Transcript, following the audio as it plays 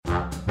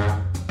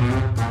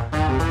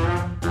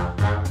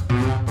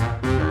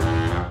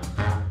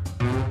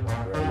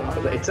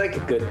it's like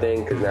a good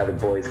thing because now the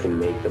boys can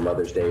make the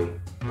Mother's Day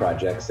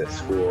projects at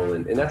school.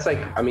 And that's like,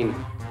 I mean,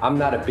 I'm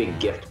not a big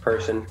gift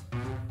person.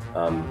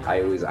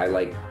 I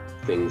like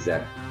things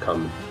that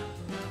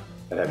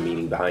have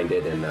meaning behind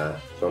it. And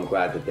so I'm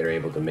glad that they're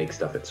able to make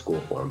stuff at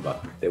school for them.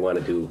 But they want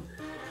to do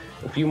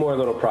a few more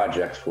little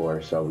projects for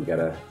her, so we got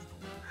to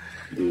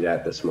do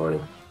that this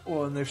morning.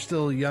 Well, and they're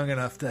still young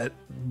enough that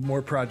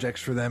more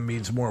projects for them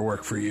means more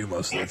work for you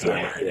most of the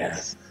time. Right?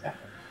 Yes.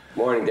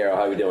 Morning, Daryl.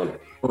 How you doing?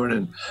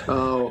 Morning.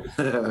 Oh,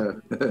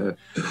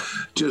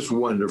 just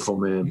wonderful,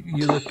 man.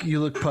 You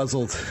look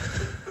puzzled.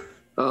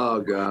 Oh,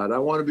 God. I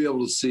want to be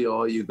able to see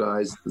all you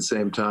guys at the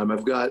same time.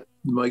 I've got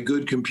my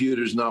good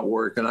computer's not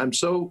working. I'm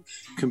so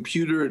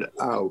computered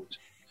out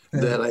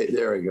that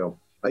there we go.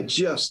 I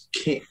just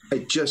can't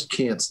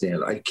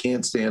stand it. I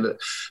can't stand it.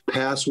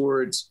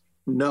 Passwords.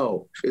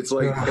 No, it's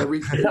like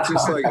everything. It's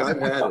just like I've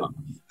had it.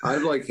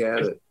 I've had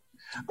it.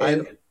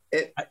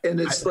 And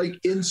it's like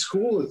in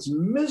school, it's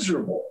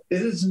miserable.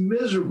 It is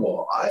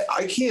miserable.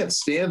 I can't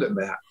stand it,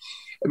 Matt.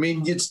 I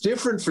mean, it's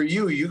different for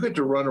you. You get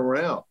to run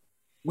around.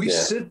 We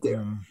sit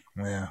there.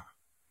 Yeah.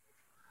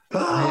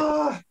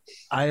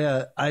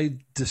 I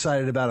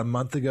decided about a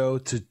month ago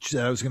that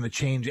I was going to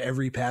change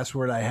every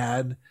password I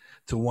had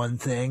to one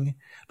thing,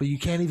 but you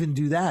can't even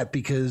do that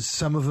because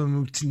some of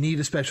them need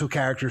a special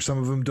character. Some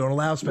of them don't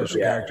allow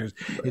special characters.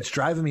 It's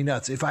driving me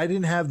nuts. If I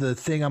didn't have the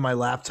thing on my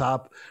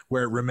laptop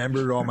where it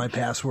remembered all my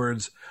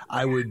passwords,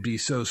 I would be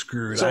so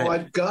screwed. So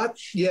I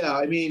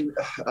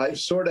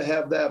sort of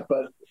have that,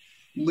 but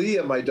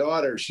Leah, my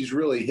daughter, she's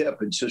really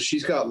hip. And so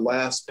she's got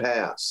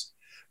LastPass,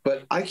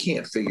 but I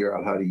can't figure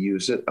out how to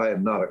use it. I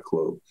have not a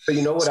clue. But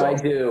you know what I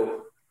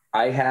do?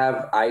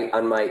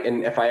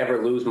 And if I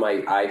ever lose my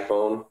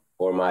iPhone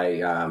or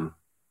my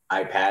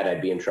iPad,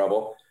 I'd be in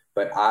trouble.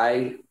 But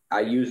I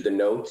use the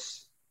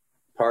notes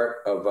part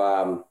of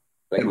and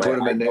my put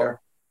them iPhone, in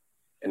there.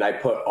 And I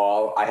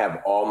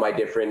have all my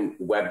different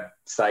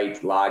website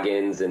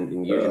logins and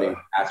username and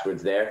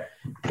passwords there.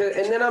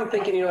 And then I'm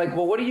thinking,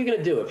 well, what are you going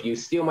to do if you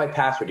steal my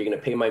password? You're going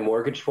to pay my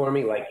mortgage for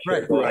me? Right.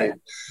 Look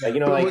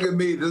at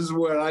me. This is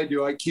what I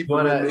do. I keep. You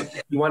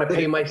want to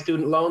pay my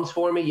student loans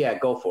for me? Yeah,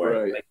 go for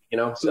it.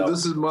 So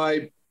this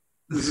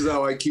is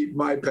how I keep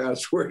my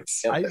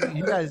passwords.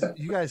 You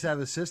guys have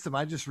a system.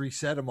 I just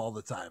reset them all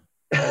the time.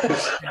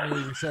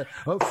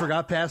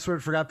 Forgot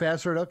password.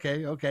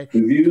 Okay.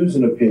 The views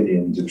and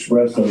opinions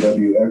expressed on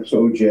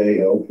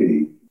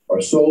WXOJ-LP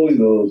are solely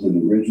those of the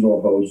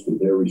original host of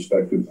their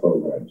respective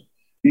programs.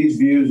 These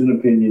views and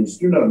opinions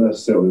do not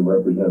necessarily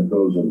represent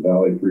those of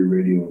Valley Free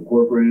Radio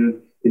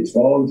Incorporated, its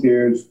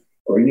volunteers,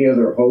 or any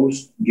other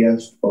host,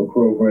 guest, or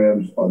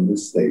programs on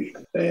this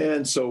station.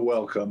 And so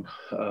welcome.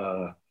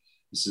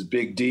 This is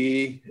Big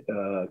D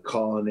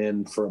calling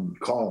in.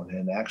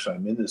 Actually,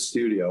 I'm in the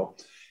studio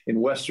in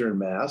Western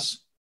Mass.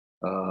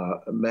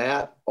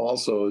 Matt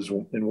also is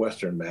in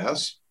Western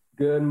Mass.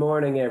 Good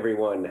morning,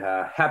 everyone.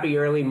 Happy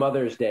early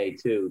Mother's Day,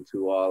 too,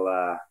 to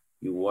all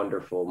you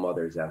wonderful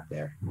mothers out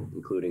there,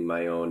 including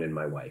my own and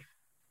my wife.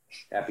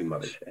 Happy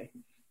Mother's Day.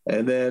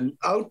 And then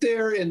out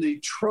there in the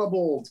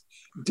troubled,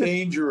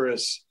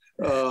 dangerous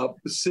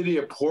city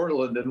of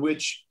Portland, in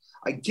which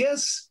I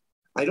guess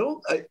I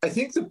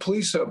think the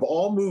police have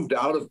all moved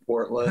out of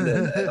Portland,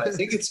 and I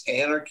think it's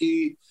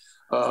anarchy.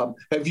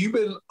 Have you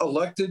been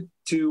elected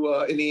to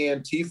any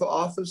Antifa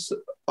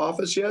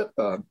office yet?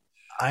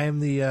 I am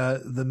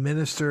the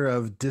Minister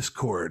of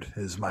Discord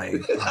is my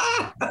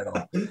title.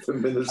 The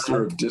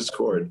Minister of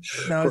Discord.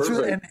 No, it's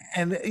really,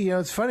 and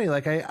it's funny.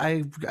 Like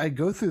I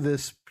go through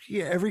this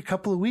every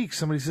couple of weeks.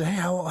 Somebody says, "Hey,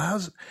 how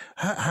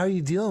are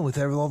you dealing with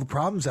all the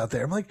problems out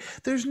there?" I'm like,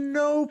 "There's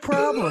no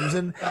problems."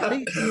 And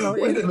wait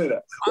a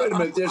minute.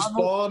 There's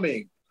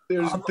bombing.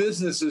 There's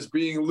businesses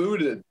being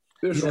looted.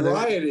 There's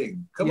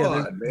rioting. Come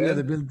on, man. Yeah,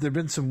 there've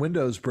been some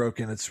windows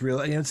broken. It's real.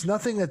 It's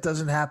nothing that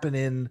doesn't happen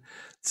in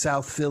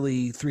South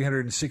Philly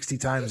 360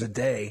 times a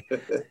day,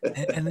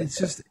 and it's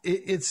just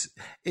it's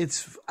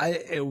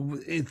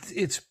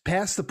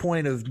past the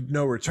point of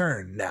no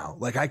return now.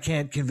 Like I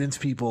can't convince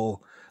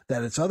people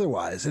that it's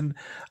otherwise. And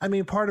I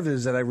mean, part of it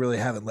is that I really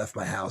haven't left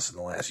my house in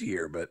the last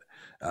year, but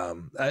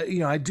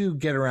I do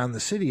get around the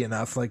city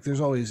enough. Like there's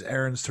always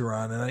errands to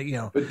run,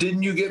 and But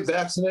didn't you get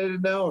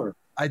vaccinated now, or?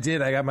 I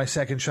did. I got my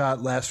second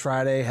shot last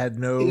Friday.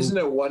 Isn't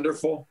it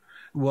wonderful?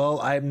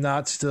 Well, I'm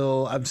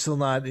still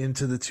not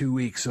into the 2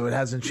 weeks, so it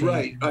hasn't changed.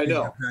 Right, I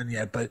know. Done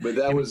yet, but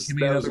that was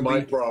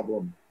my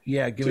problem.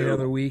 Yeah, give me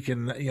another week,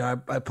 and I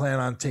plan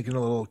on taking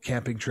a little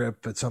camping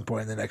trip at some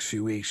point in the next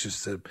few weeks,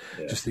 just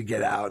to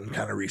get out and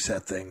kind of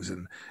reset things.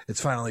 And it's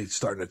finally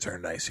starting to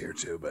turn nice here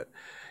too. But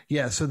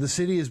yeah, so the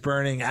city is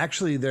burning.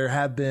 Actually, there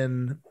have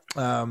been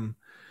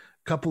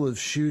couple of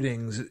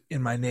shootings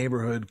in my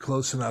neighborhood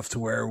close enough to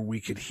where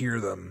we could hear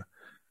them,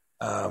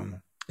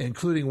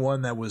 including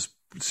one that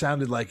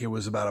sounded like it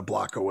was about a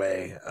block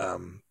away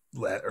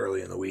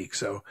early in the week.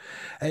 So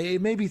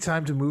it may be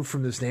time to move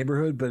from this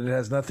neighborhood, but it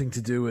has nothing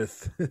to do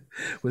with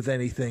with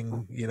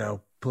anything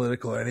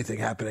political or anything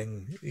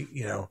happening,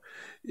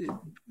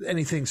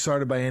 anything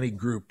started by any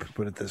group.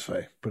 Put it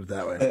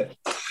that way.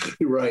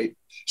 Right.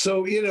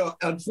 So,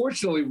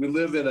 unfortunately, we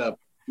live in a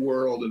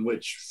world in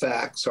which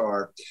facts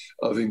are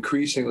of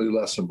increasingly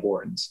less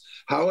importance.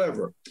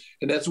 However,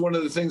 and that's one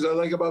of the things I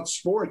like about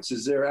sports,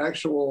 is there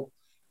actual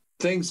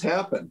things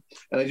happen.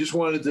 And I just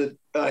wanted to,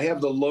 I have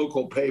the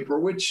local paper,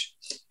 which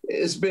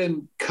has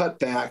been cut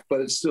back,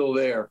 but it's still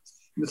there.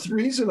 The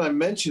reason I'm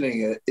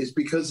mentioning it is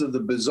because of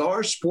the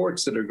bizarre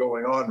sports that are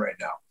going on right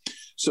now.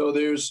 So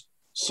there's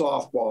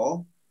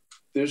softball,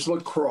 there's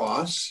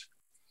lacrosse,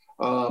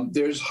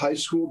 there's high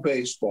school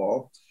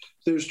baseball,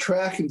 there's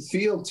track and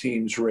field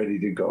teams ready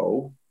to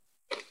go.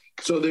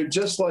 So they're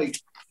just like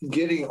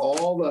getting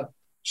all the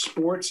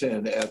sports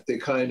in at the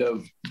kind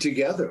of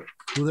together.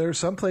 Well, there are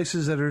some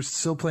places that are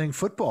still playing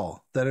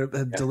football that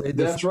have delayed.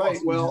 That's right.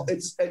 Well,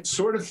 it's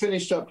sort of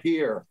finished up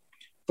here,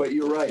 but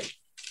you're right.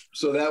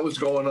 So that was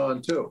going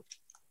on too.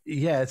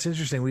 Yeah, it's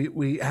interesting.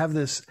 We have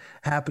this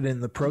happen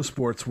in the pro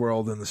sports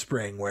world in the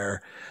spring,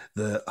 where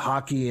the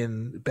hockey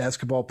and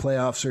basketball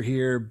playoffs are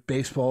here.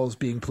 Baseball is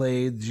being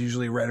played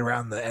usually right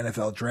around the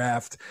NFL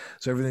draft.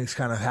 So everything's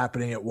kind of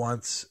happening at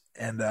once.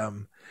 And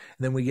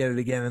then we get it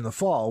again in the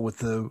fall with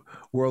the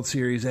World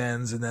Series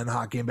ends, and then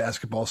hockey and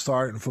basketball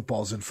start, and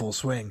football's in full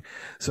swing.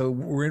 So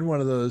we're in one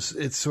of those,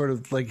 it's sort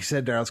of like you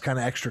said, Darryl, it's kind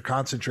of extra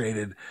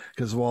concentrated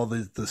because of all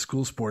the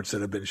school sports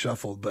that have been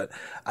shuffled. But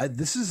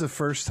this is the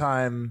first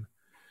time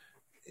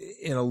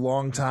in a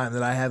long time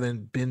that I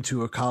haven't been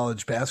to a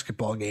college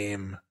basketball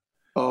game.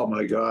 Oh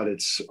my God,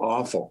 it's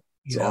awful.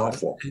 It's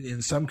awful.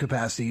 In some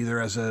capacity, either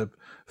as a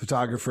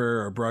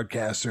photographer or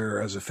broadcaster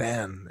or as a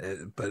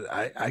fan. But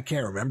I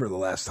can't remember the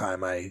last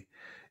time I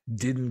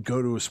didn't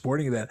go to a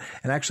sporting event.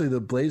 And actually the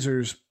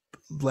Blazers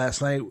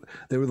last night,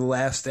 they were the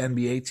last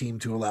NBA team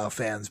to allow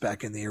fans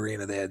back in the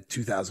arena. They had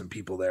 2,000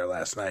 people there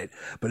last night,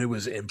 but it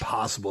was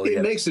impossible.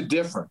 It makes a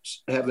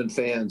difference having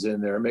fans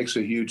in there. It makes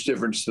a huge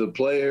difference to the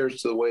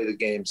players, to the way the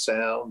game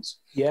sounds.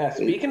 Yeah.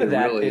 Speaking of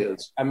that, really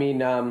is. I mean,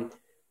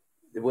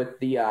 with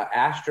the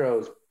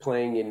Astros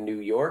playing in New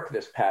York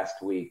this past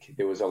week,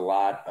 there was a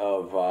lot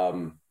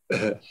of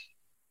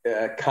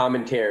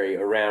commentary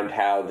around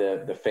how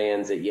the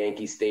fans at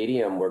Yankee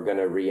Stadium were going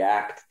to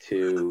react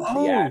to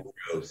the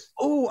Astros.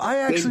 Oh,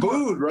 they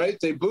booed, right?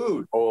 They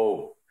booed.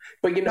 Oh,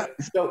 but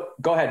so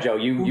go ahead, Joe.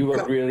 You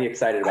were really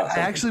excited about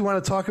something. I actually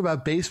want to talk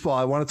about baseball.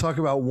 I want to talk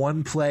about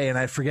one play, and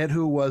I forget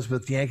who it was,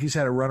 but the Yankees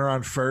had a runner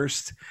on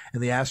first,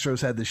 and the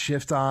Astros had the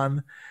shift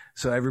on.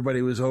 So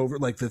everybody was over,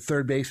 like the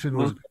third baseman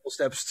was a couple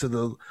steps to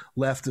the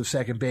left of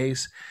second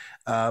base.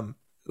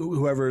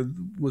 Whoever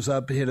was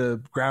up hit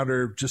a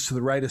grounder just to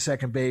the right of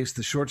second base.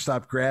 The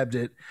shortstop grabbed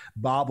it,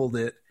 bobbled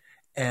it,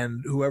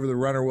 and whoever the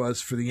runner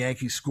was for the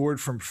Yankees scored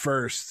from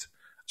first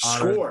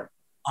on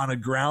a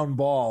ground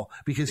ball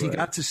because he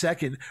got to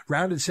second,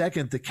 rounded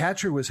second. The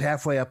catcher was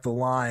halfway up the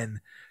line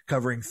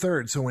covering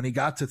third. So when he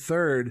got to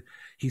third,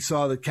 he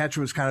saw the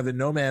catcher was kind of in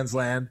no man's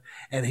land,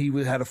 and he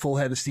had a full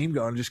head of steam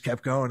going, just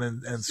kept going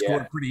and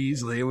scored pretty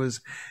easily. It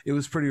was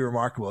pretty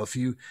remarkable. If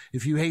you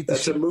hate the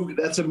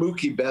that's a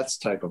Mookie Betts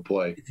type of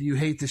play. If you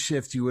hate the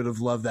shift, you would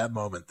have loved that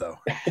moment though.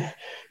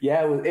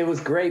 Yeah, it was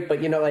great.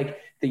 But like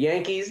the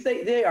Yankees,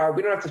 they are.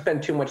 We don't have to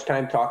spend too much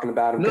time talking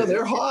about them. No,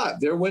 they're hot.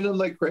 They're winning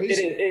like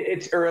crazy.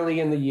 It's early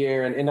in the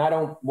year, and I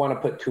don't want to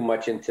put too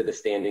much into the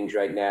standings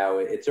right now.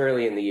 It's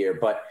early in the year,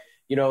 but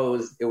it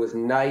was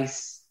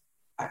nice.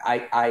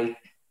 I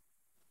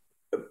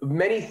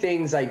many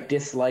things I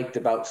disliked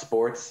about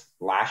sports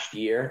last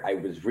year. I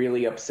was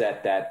really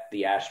upset that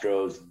the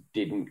Astros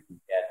didn't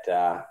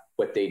get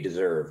what they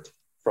deserved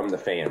from the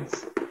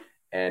fans.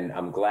 And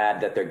I'm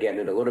glad that they're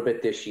getting it a little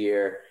bit this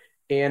year.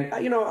 And,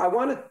 I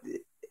want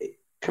to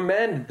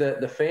commend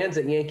the fans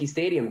at Yankee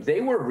Stadium.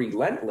 They were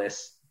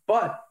relentless,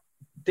 but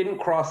didn't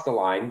cross the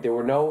line. There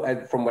were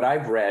no, from what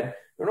I've read,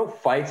 there were no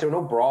fights, there were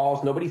no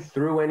brawls. Nobody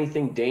threw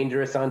anything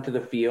dangerous onto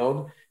the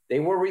field. They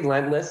were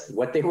relentless.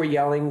 What they were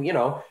yelling,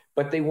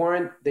 but they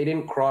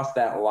didn't cross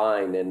that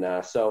line.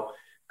 And so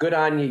good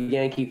on you,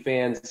 Yankee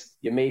fans.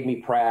 You made me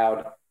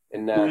proud.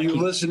 And were you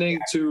listening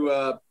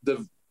to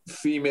the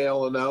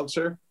female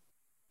announcer?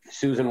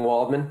 Susan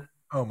Waldman.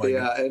 Oh my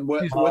God. And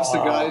what's the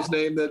guy's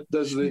name that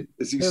does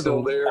is he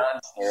still there?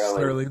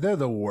 Sterling. They're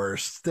the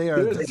worst. They're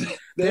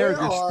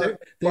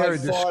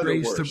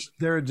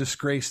a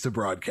disgrace to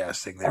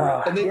broadcasting.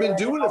 And they've been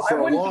doing it for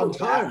a long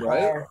time,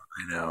 right?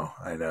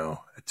 I know.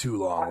 Too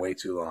long, way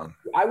too long.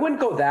 I wouldn't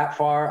go that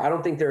far. I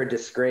don't think they're a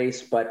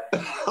disgrace, but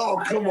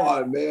oh, come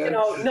on, man.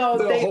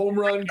 The home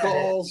run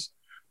calls.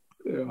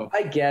 Yeah.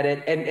 I get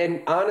it.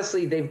 And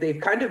honestly,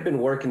 they've kind of been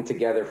working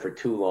together for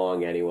too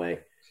long anyway.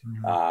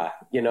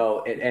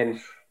 Mm-hmm. And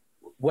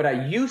what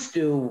I used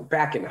to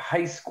back in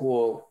high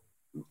school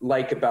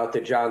like about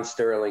the John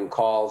Sterling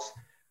calls,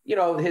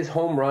 his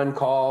home run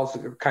calls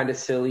are kind of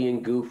silly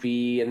and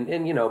goofy and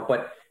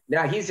but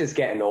now he's just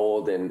getting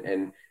old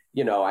and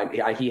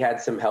he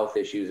had some health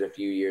issues a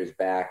few years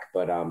back,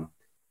 but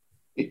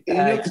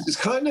it's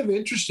kind of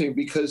interesting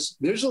because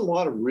there's a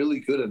lot of really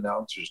good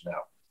announcers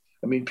now.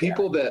 I mean,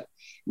 people that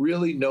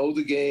really know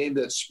the game,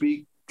 that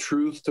speak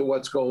truth to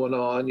what's going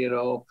on,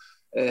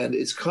 and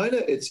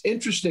it's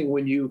interesting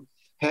when you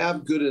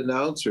have good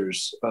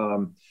announcers,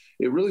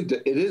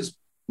 it is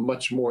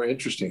much more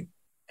interesting.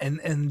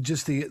 And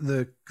just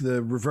the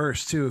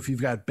reverse too. If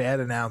you've got bad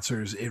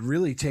announcers, it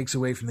really takes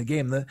away from the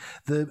game.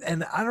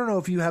 And I don't know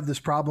if you have this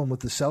problem with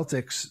the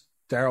Celtics,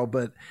 Daryl,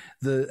 but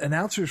the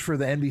announcers for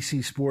the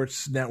NBC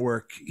Sports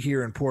Network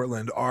here in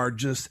Portland are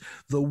just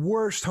the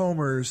worst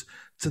homers,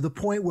 to the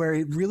point where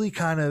it really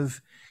kind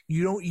of,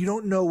 you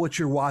don't know what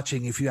you're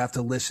watching if you have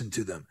to listen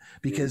to them,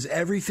 because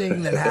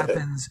everything that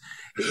happens,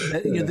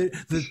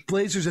 the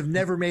Blazers have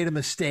never made a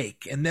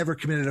mistake and never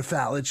committed a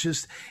foul. It's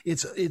just,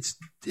 it's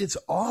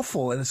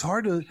awful. And it's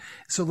hard to,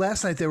 so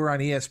last night they were on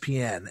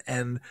ESPN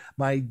and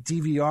my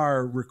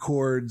DVR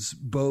records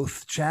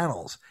both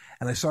channels.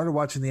 And I started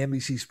watching the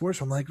NBC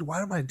Sports. I'm like,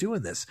 why am I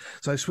doing this?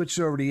 So I switched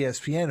over to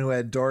ESPN, who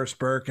had Doris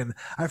Burke, and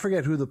I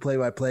forget who the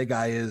play-by-play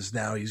guy is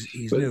now. He's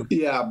new.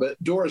 Yeah, but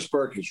Doris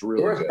Burke is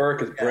really Doris good.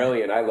 Burke is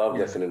brilliant. I love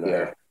listening to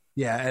her.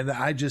 Yeah, and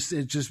it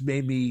just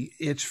made me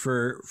itch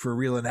for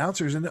real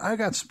announcers. And I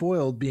got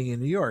spoiled being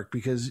in New York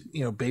because,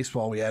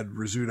 baseball, we had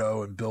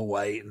Rizzuto and Bill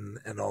White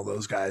and all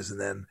those guys.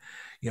 And then,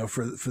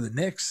 for the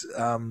Knicks,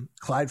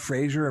 Clyde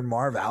Frazier and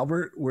Marv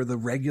Albert were the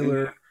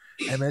regular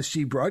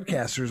MSG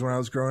broadcasters when I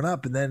was growing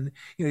up. And then,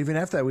 even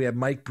after that, we had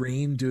Mike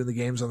Breen doing the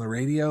games on the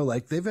radio.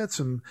 Like, they've had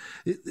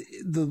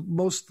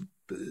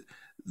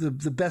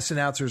the best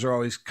announcers are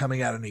always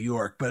coming out of New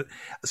York. But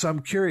so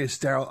I'm curious,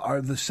 Daryl, are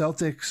the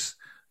Celtics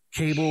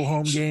cable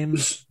home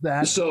games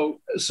that? So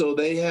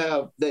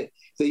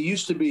they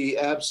used to be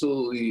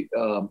absolutely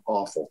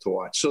awful to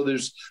watch. So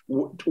there's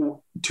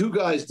two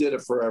guys did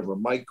it forever.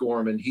 Mike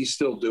Gorman, he's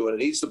still doing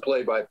it. He's the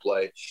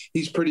play-by-play.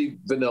 He's pretty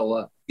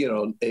vanilla.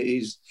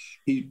 He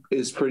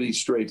is pretty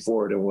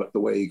straightforward in the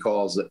way he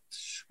calls it.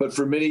 But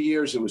for many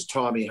years, it was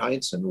Tommy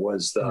Heinsohn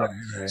was the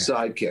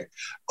sidekick.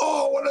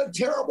 Oh, what a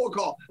terrible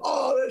call!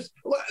 Oh,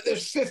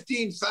 there's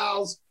 15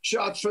 fouls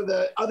shots for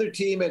the other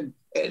team, and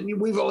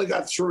we've only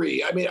got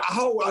 3. I mean,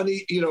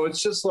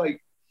 it's just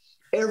like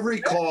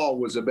every call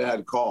was a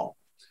bad call.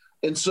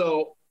 And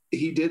so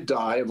he did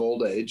die of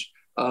old age.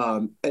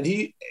 And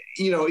he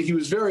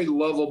was very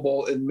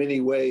lovable in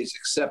many ways,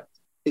 except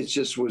it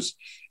just was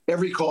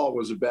every call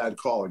was a bad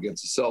call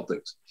against the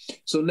Celtics.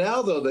 So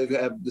now, though, they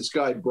have this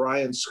guy,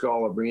 Brian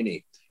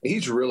Scalabrine.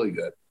 He's really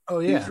good. Oh,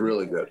 yeah. He's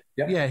really good.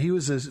 Yeah, he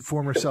was a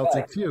former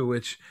Celtic too,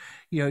 which,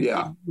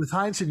 with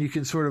Heinsohn, you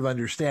can sort of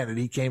understand it.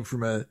 He came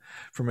from a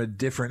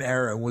different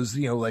era and was,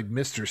 like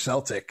Mr.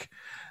 Celtic.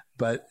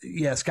 But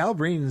yeah,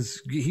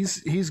 Scalabrine's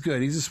he's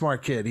good. He's a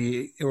smart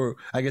kid. Or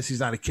I guess he's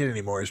not a kid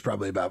anymore. He's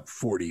probably about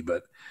 40,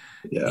 but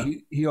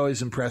he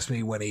always impressed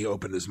me when he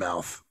opened his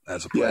mouth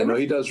as a player. Yeah, no,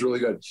 he does really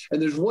good.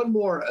 And there's one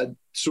more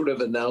sort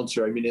of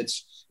announcer. I mean,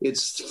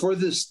 it's for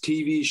this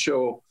TV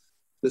show.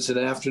 It's an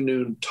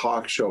afternoon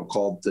talk show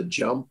called The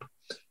Jump,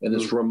 and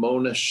it's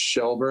Ramona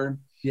Shelburne.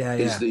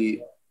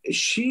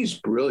 She's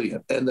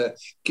brilliant, and the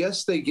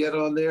guests they get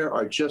on there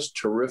are just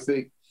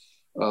terrific.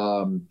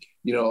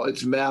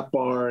 It's Matt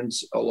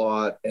Barnes a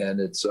lot, and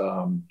it's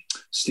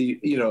Steve.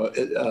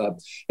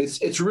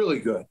 It's really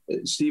good.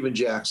 Steven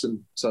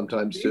Jackson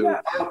sometimes too.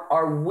 Yeah.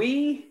 Are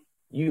we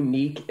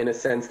unique in a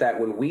sense that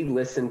when we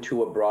listen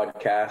to a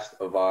broadcast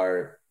of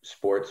our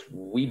sports,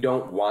 we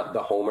don't want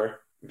the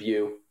homer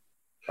view?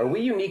 Are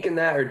we unique in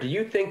that, or do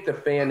you think the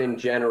fan in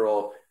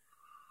general?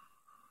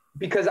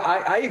 Because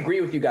I agree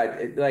with you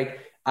guys.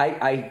 Like,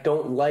 I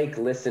don't like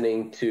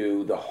listening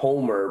to the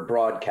homer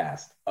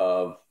broadcast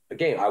of a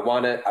game. I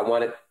want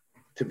it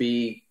to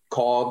be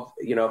called,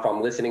 if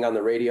I'm listening on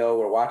the radio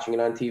or watching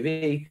it on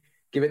TV,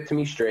 give it to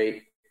me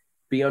straight,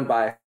 be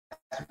unbiased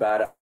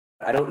about it.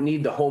 I don't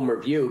need the homer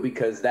view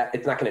because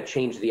it's not going to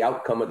change the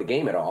outcome of the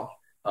game at all.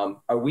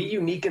 Are we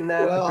unique in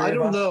that? Well, I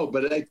don't know,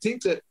 but I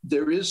think that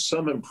there is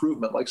some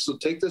improvement. Like, so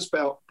take this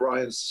about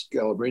Brian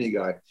Scalabrine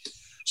guy.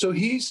 So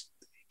he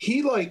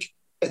like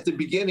at the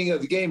beginning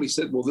of the game, he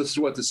said, well, this is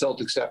what the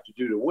Celtics have to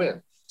do to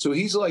win. So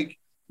he's like,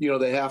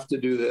 they have to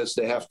do this,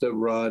 they have to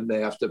run,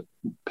 they have to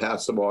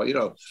pass the ball,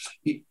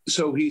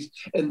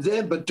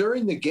 but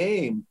during the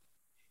game,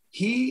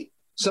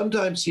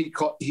 sometimes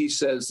he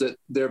says that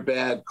they're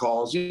bad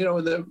calls, and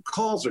the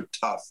calls are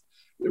tough.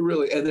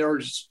 Really, and there are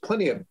just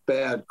plenty of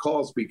bad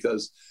calls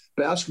because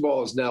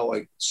basketball is now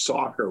like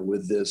soccer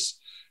with this,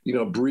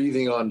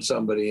 breathing on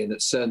somebody and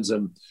it sends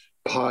them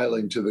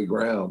piling to the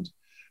ground.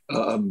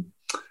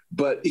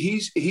 But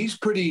he's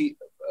pretty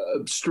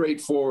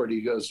straightforward.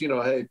 He goes,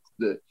 hey,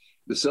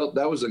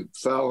 that was a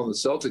foul on the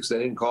Celtics. They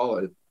didn't call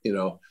it,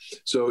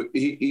 So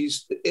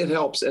it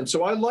helps, and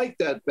so I like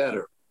that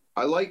better.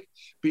 I like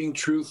being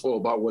truthful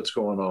about what's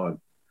going on.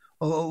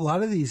 Well, a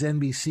lot of these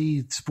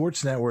NBC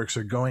sports networks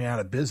are going out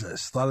of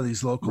business. A lot of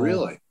these local.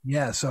 Really?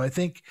 Yeah. So I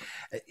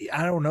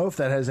don't know if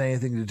that has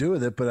anything to do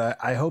with it, but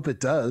I hope it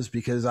does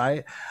because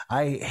I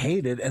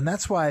hate it. And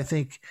that's why I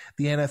think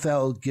the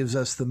NFL gives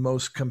us the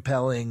most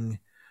compelling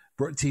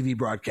TV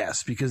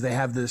broadcasts because they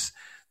have this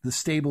the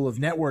stable of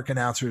network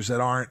announcers that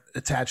aren't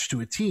attached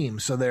to a team.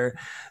 So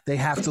they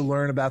have to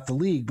learn about the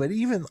league. But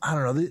even, I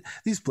don't know,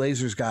 these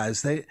Blazers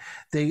guys, they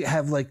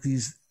have like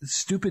these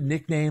stupid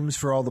nicknames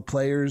for all the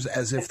players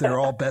as if they're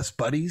all best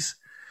buddies,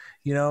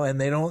 and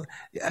they don't,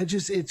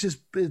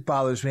 it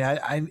bothers me.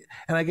 And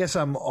I guess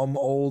I'm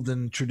old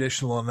and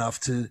traditional enough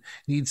to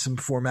need some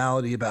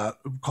formality about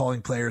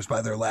calling players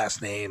by their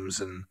last names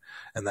and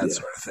that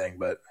sort of thing.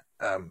 But,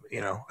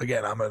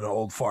 again, I'm an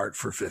old fart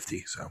for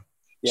 50. So.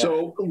 Yeah.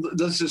 So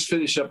let's just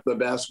finish up the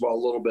basketball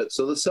a little bit.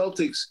 So the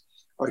Celtics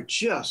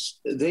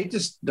they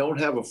just don't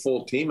have a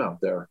full team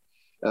out there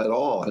at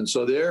all. And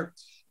so they're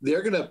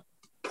going to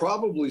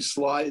probably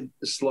slide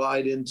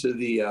into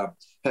the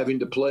having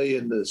to play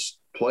in this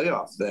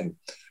playoff thing,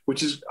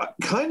 which is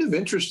kind of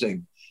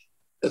interesting.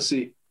 Let's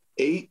see,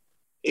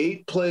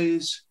 7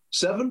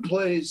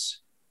 plays.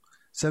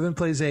 7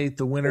 plays 8.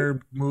 The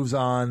winner moves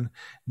on.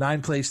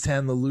 9 plays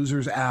 10. The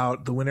loser's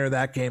out. The winner of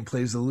that game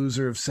plays the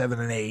loser of 7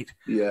 and 8.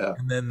 Yeah,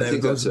 and then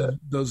those are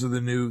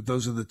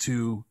the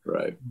two,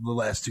 right? The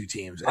last 2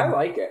 teams. I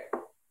like it.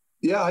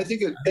 Yeah, I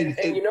think it. And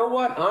you know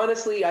what?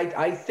 Honestly,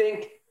 I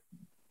think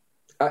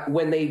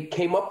when they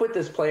came up with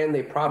this plan,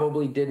 they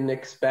probably didn't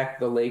expect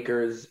the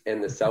Lakers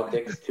and the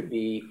Celtics to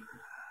be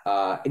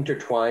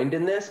intertwined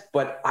in this.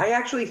 But I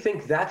actually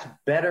think that's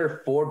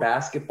better for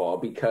basketball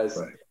because.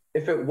 Right.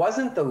 If it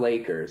wasn't the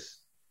Lakers,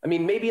 I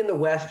mean, maybe in the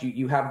West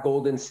you have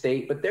Golden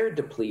State, but they're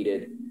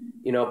depleted,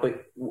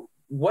 but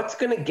what's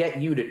going to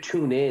get you to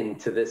tune in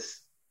to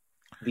these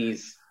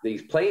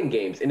playing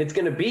games? And it's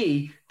going to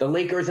be the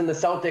Lakers and the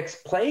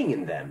Celtics playing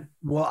in them.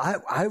 Well,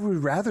 I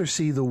would rather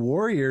see the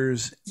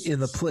Warriors in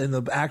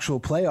the actual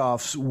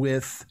playoffs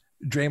with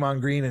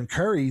Draymond Green and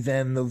Curry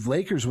than the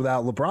Lakers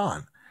without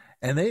LeBron.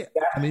 And they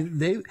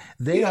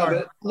are.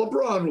 But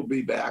LeBron will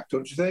be back,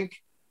 don't you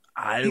think?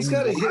 He's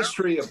got a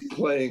history of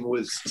playing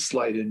with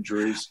slight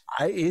injuries.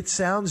 It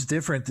sounds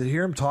different to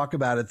hear him talk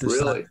about it this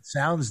time. It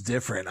sounds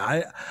different.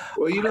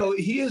 Well,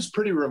 he is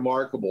pretty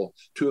remarkable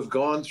to have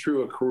gone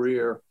through a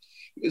career.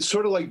 It's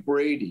sort of like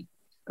Brady.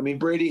 I mean,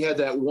 Brady had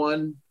that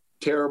one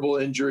terrible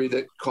injury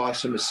that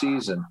cost him a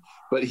season,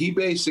 but he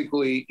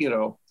basically,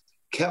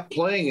 kept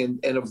playing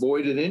and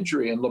avoided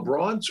injury. And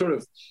LeBron sort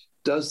of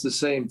does the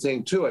same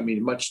thing too. I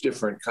mean, much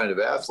different kind of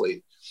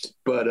athlete,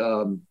 but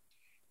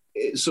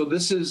so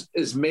this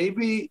is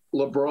maybe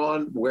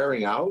LeBron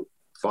wearing out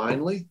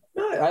finally?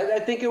 No, I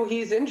think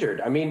he's injured.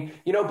 I mean,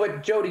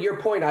 but Joe, to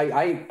your point,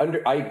 I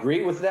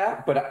agree with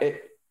that, but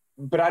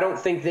I don't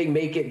think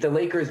the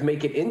Lakers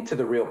make it into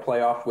the real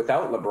playoff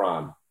without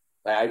LeBron.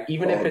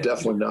 Even if it's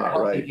definitely not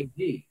right.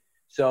 AD.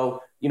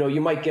 So, you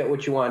might get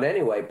what you want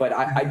anyway, but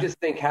I just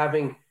think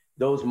having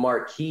those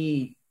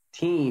marquee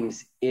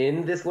teams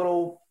in this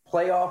little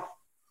playoff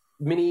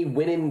mini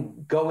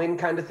win-in, go-in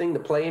kind of thing, the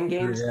play-in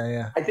games.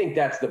 Yeah. I think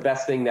that's the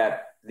best thing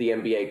that the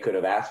NBA could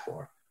have asked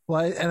for.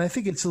 Well, and I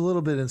think it's a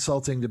little bit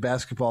insulting to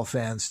basketball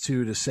fans,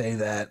 too, to say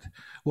that,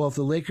 well, if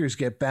the Lakers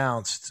get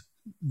bounced,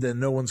 then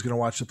no one's going to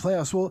watch the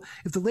playoffs. Well,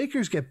 if the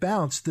Lakers get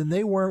bounced, then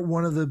they weren't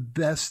one of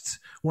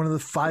the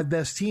 5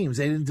 best teams.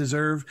 They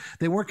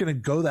weren't going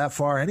to go that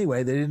far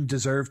anyway. They didn't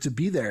deserve to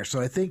be there.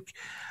 So I think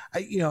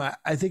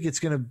it's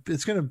going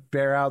to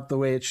bear out the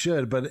way it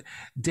should. But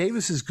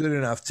Davis is good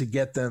enough to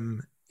get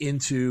them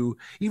into,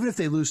 even if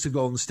they lose to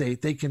Golden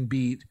State, they can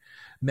beat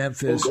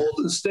Memphis. Well,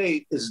 Golden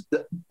State is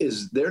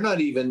they're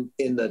not even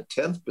in the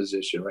 10th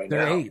position right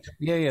now. They're 8.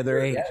 Yeah, they're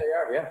 8. Yeah, they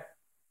are. Yeah,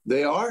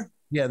 they are.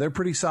 Yeah, they're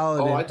pretty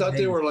solid. Oh, I thought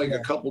they were like a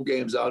couple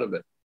games out of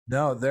it.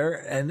 No,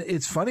 and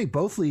it's funny.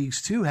 Both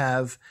leagues too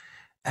have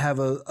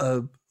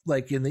a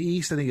like in the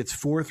East, I think it's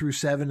 4 through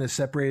 7 is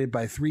separated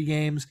by 3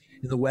 games.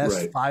 In the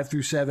West, 5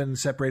 through 7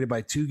 separated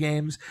by 2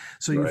 games.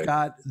 So you've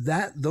got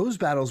those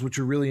battles, which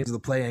are really into the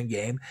play-in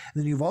game. And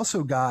then you've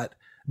also got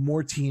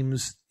more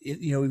teams.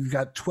 You've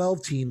got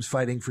 12 teams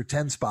fighting for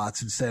 10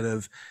 spots instead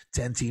of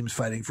 10 teams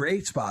fighting for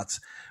 8 spots,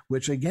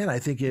 which again, I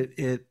think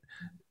it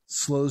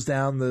slows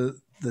down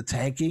the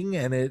tanking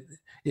and it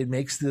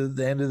makes the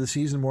end of the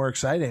season more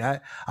exciting.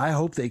 I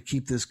hope they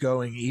keep this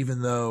going,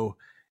 even though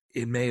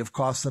it may have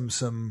cost them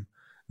some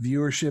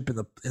viewership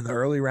in the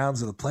early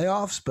rounds of the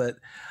playoffs. But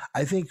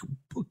I think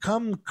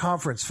come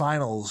conference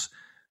finals,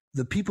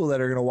 the people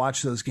that are going to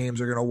watch those games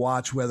are going to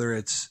watch whether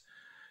it's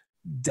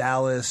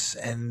Dallas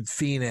and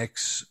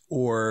Phoenix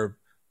or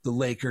the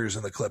Lakers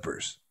and the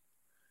Clippers.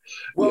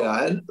 Well,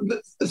 yeah, and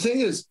the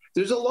thing is,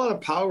 there's a lot of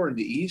power in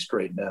the East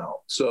right now.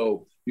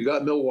 So you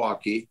got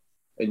Milwaukee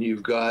and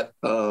you've got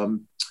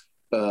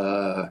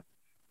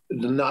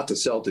not the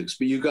Celtics,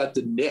 but you got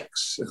the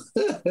Knicks.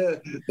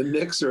 The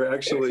Knicks are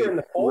actually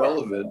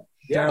relevant.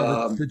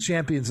 Yeah, the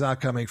champion's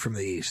not coming from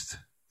the East.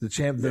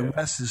 The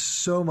West is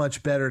so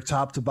much better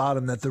top to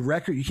bottom that the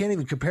record, you can't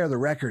even compare the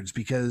records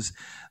because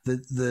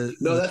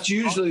that's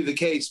usually the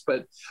case.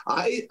 But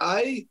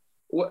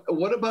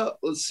what about,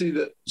 let's see,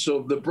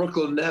 so the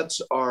Brooklyn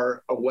Nets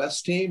are a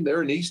West team.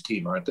 They're an East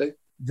team, aren't they?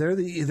 They're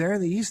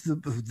in the East,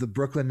 the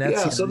Brooklyn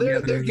Nets. Yeah, so they're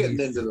getting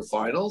into the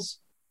finals.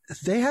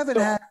 They haven't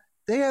had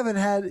They haven't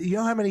had, you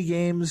know how many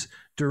games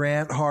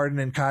Durant, Harden,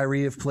 and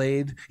Kyrie have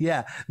played?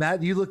 Yeah,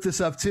 Matt, you looked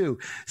this up too.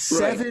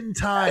 Seven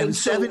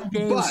times, 7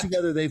 games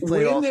together they've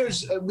played. When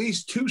there's at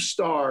least 2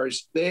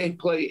 stars, they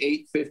play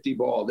 850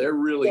 ball. They're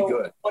really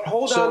good. But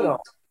hold on, though.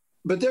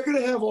 But they're going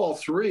to have all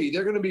 3.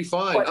 They're going to be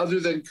fine, other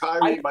than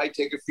Kyrie might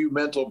take a few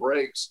mental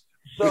breaks.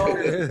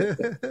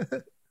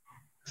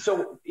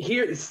 So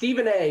here,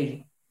 Stephen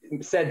A.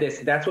 said this.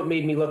 That's what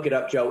made me look it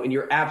up, Joe. And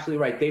you're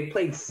absolutely right. They've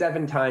played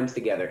 7 times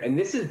together. And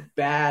this is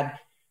bad.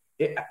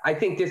 I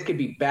think this could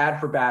be bad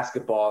for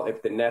basketball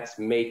if the Nets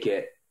make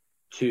it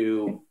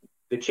to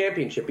the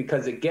championship,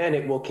 because, again,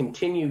 it will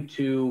continue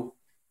to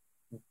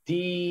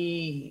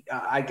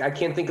I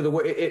can't think of the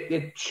word.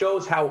 It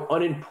shows how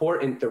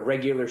unimportant the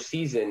regular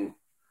season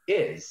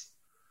is.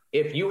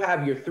 If you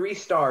have your 3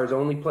 stars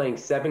only playing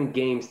 7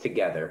 games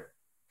together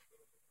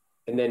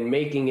and then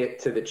making it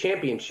to the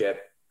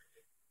championship,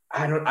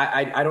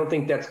 I don't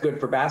think that's good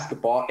for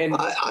basketball. And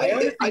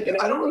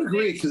I don't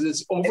agree, because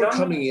it's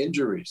overcoming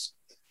injuries.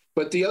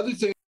 But the other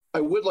thing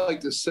I would like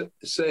to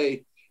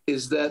say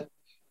is that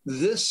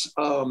this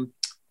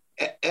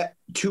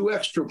 2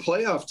 extra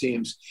playoff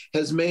teams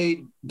has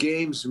made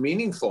games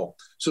meaningful.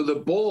 So the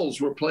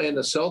Bulls were playing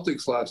the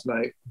Celtics last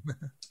night,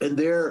 and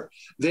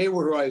they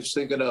were who I was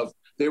thinking of.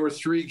 They were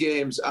 3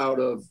 games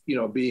out of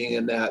being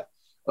in that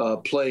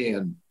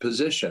play-in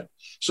position.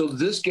 So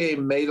this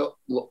game meant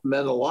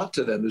a lot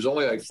to them. There's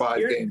only like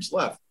 5 games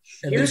left.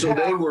 And so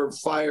they were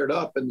fired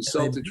up, and the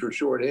Celtics were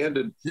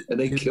shorthanded, and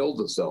they killed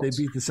the Celtics.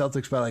 They beat the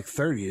Celtics by like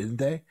 30, didn't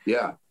they?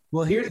 Yeah.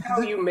 Well, here's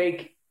how you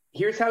make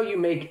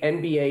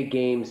NBA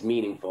games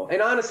meaningful.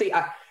 And honestly,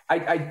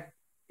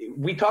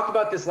 we talked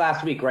about this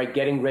last week, right?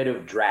 Getting rid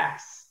of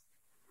drafts.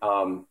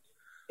 And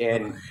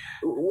I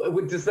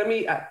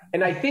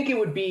think it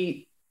would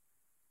be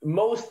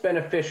most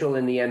beneficial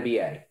in the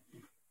NBA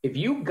if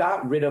you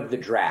got rid of the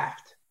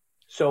draft.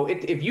 So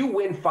if you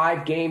win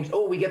 5 games,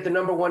 we get the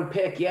number 1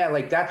 pick. Yeah,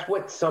 like that's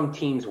what some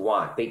teams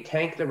want. They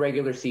tank the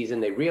regular season.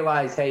 They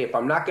realize, hey, if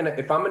I'm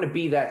gonna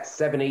be that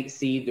 7-8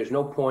 seed, there's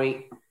no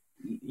point.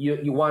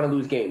 You want to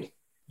lose games.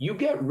 You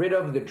get rid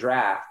of the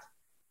draft,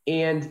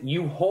 and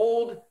you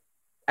hold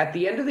at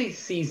the end of the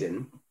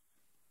season.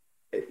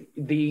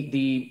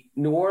 The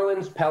New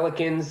Orleans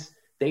Pelicans,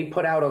 they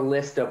put out a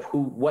list of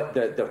what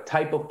the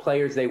type of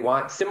players they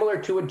want,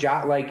 similar to a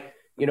job like.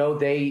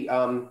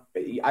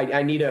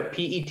 I need a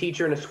PE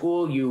teacher in a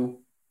school. You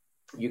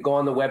go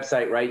on the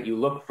website, right? You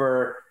look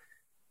for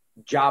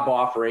job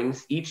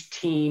offerings. Each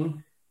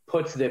team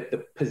puts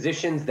the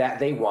positions that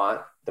they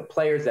want, the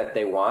players that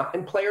they want,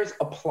 and players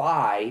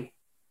apply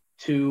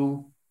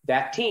to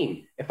that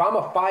team. If I'm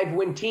a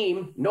 5-win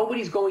team,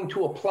 nobody's going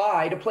to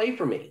apply to play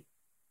for me.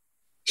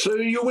 So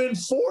you win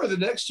 4 the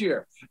next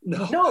year.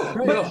 No.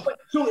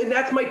 And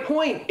that's my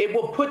point. It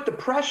will put the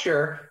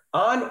pressure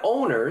on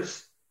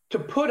owners to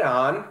put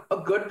on a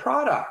good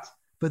product.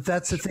 But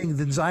that's the thing.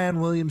 Then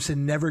Zion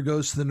Williamson never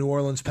goes to the New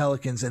Orleans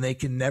Pelicans, and they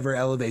can never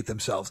elevate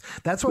themselves.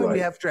 That's why we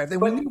have draft. And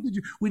we need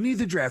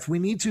the draft. We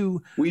need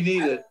it.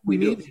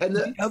 And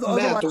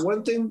Matt, the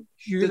one thing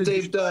that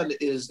they've done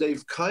is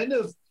they've kind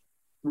of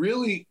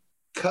really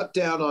cut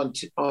down on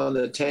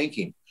the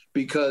tanking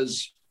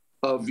because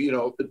of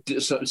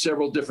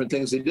several different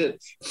things they did.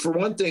 For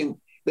one thing,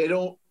 they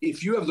don't.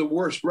 If you have the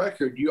worst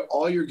record,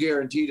 all you're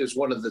guaranteed is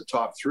one of the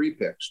top 3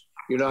 picks.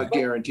 You're not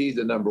guaranteed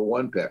the number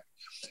 1 pick.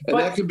 And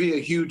that can be a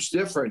huge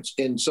difference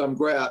in some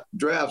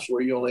drafts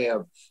where you only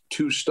have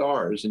 2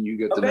 stars and you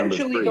get the number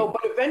 3.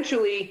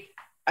 Eventually,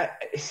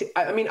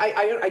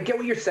 I get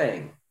what you're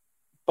saying.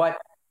 But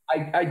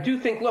I do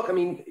think, look,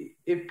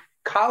 if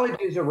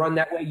colleges are run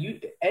that way,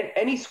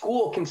 any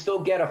school can still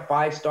get a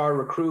 5-star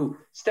recruit.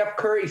 Steph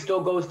Curry still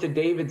goes to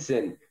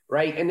Davidson,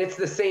 right? And it's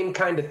the same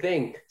kind of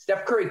thing.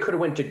 Steph Curry could have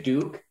went to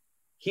Duke.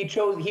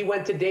 He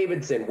went to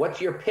Davidson. What's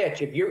your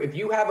pitch? If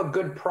you have a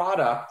good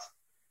product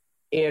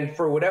and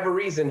for whatever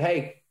reason,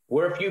 hey,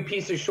 we're a few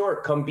pieces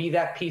short, come be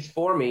that piece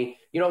for me.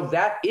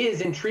 That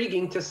is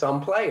intriguing to some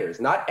players.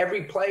 Not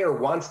every player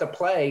wants to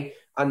play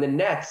on the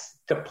Nets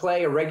to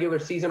play a regular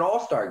season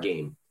All-Star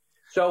game.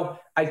 So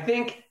I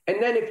think,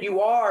 and then if you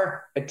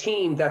are a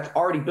team that's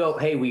already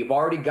built, hey, we've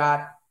already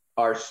got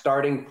our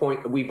starting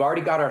point. We've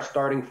already got our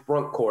starting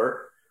front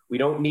court. We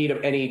don't need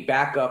any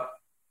backup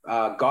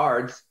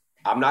guards.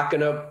 I'm not going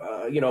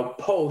to,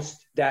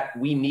 post that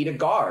we need a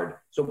guard.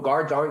 So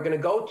guards aren't going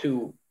to go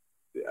to,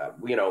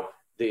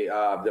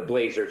 the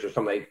Blazers or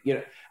something.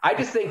 I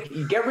just think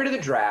you get rid of the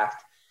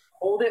draft,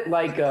 hold it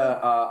like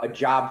a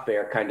job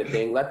fair kind of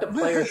thing. Let the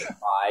players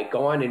apply,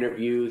 go on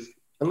interviews,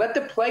 and let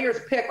the players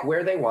pick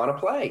where they want to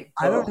play.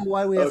 I don't know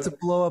why we have to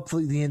blow up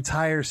the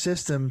entire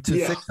system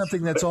to fix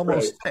something that's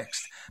almost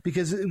fixed.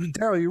 Because,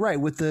 Daryl, you're right.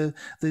 With the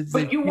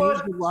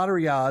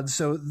lottery odds,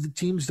 so the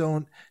teams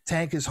don't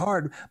tank as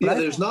hard. But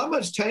there's not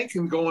much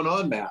tanking going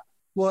on, Matt.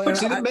 Well,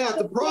 Matt,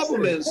 the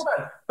problem is...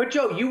 But,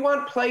 Joe, you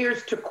want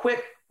players to quit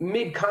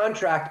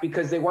mid-contract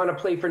because they want to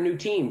play for new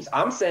teams.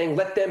 I'm saying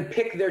let them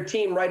pick their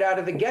team right out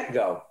of the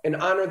get-go and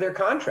honor their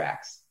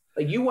contracts.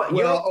 Like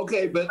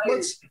okay, but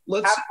let's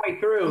halfway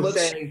through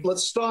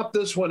let's stop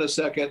this one a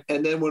second,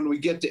 and then when we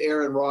get to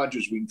Aaron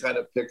Rodgers, we can kind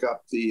of pick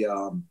up the.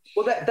 I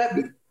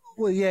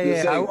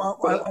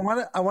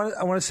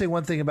want to say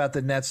one thing about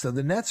the Nets though.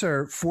 The Nets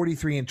are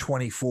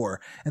 43-24,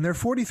 and they're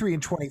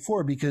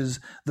 43-24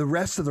 because the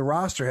rest of the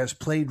roster has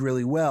played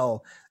really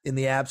well in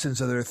the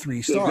absence of their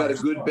three stars. They've got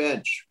a good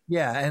bench.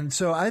 Yeah, and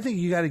so I think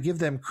you got to give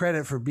them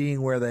credit for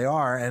being where they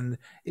are, and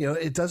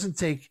it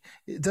doesn't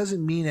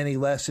mean any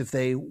less if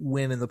they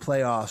win in the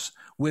playoffs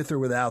with or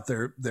without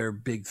their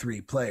big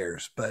three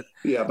players. But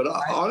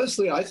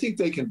honestly, I think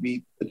they can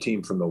beat a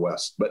team from the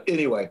West. But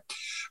anyway,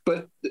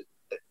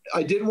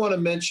 I did want to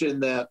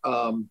mention that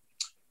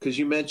because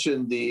you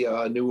mentioned the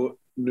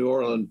New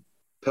Orleans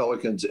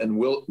Pelicans and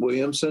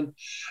Williamson,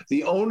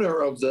 the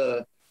owner of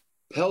the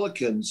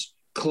Pelicans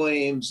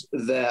claims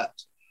that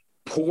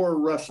poor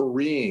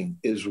refereeing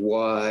is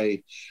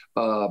why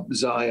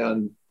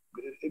Zion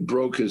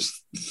broke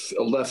his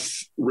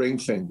left ring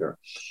finger.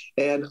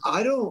 And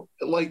I don't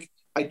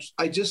I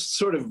just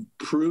sort of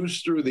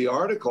perused through the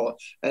article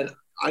and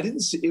I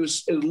didn't see, it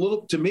was a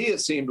little, to me, it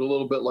seemed a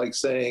little bit like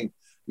saying,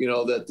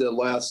 that the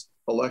last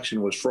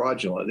election was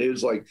fraudulent. It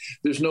was like,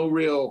 there's no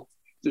real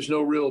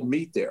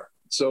meat there.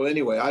 So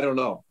anyway, I don't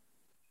know.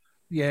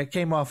 Yeah, it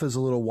came off as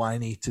a little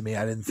whiny to me.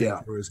 I didn't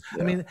think there was.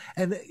 Yeah. I mean,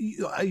 and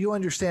you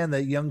understand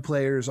that young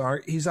players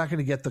he's not going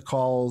to get the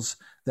calls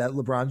that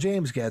LeBron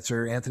James gets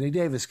or Anthony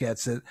Davis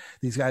gets, that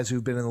these guys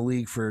who've been in the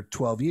league for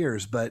 12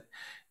 years, but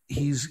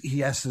you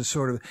have to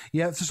sort of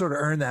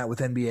earn that with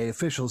NBA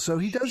officials. So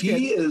he's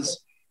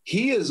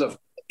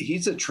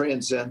a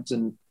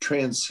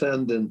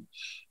transcendent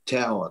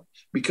talent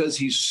because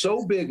he's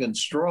so big and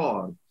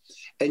strong,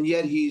 and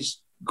yet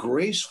he's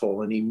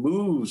graceful and he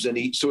moves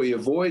so he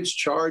avoids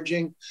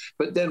charging.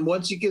 But then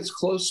once he gets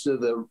close to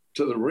the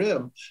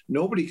rim,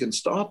 nobody can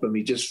stop him.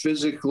 He just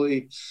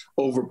physically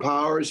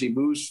overpowers. He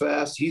moves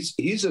fast.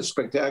 He's a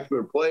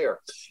spectacular player.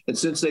 And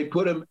since they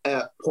put him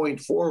at point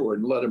forward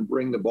and let him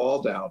bring the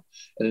ball down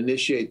and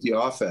initiate the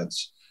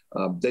offense,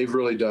 they've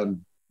really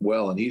done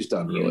well, and he's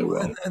done really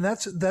well. And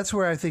that's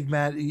where I think,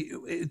 Matt,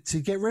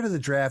 to get rid of the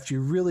draft,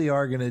 you really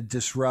are going to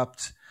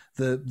disrupt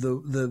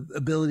the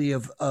ability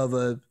of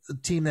a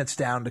team that's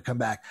down to come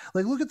back.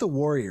 Like, look at the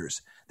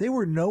Warriors. They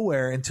were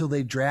nowhere until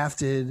they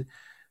drafted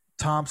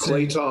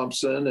Klay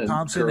Thompson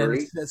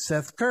Curry. And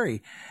Seth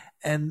Curry.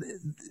 And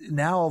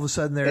now all of a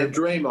sudden and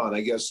Draymond,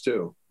 I guess,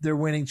 too. They're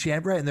winning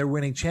and they're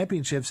winning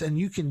championships. And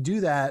you can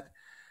do that.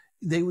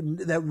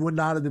 That would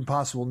not have been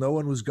possible. No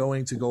one was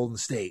going to Golden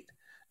State.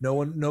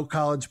 No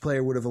college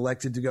player would have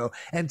elected to go.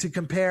 And to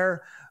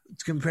compare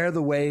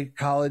the way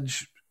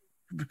college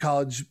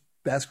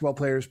basketball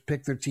players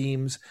pick their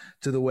teams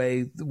to the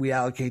way we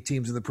allocate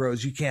teams in the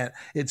pros, you can't.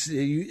 It's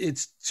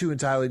two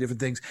entirely different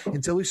things.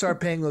 Until we start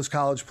paying those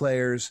college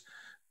players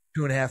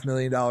 $2.5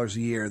 million a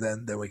year,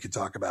 then we could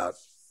talk about.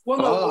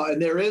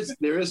 And there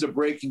is a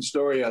breaking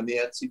story on the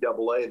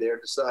NCAA.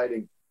 They're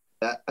deciding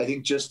that, I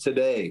think just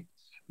today,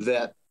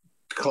 that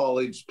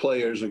college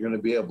players are going to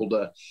be able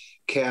to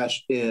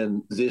cash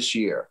in this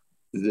year.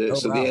 The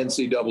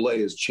NCAA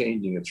is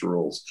changing its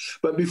rules.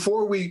 But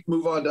before we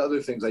move on to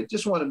other things, I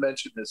just want to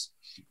mention this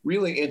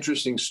really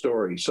interesting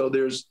story. So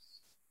there's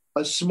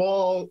a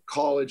small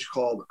college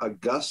called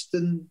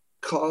Augustine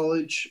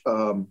College,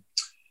 and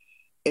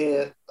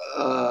it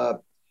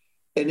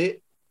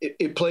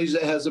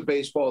has a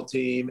baseball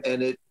team,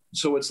 and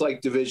so it's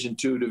like Division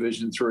II,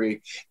 Division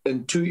III.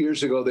 And 2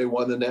 years ago, they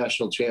won the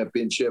national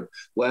championship.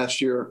 Last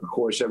year, of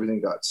course,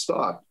 everything got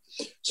stopped.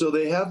 So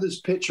they have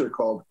this pitcher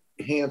called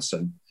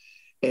Hansen.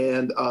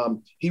 And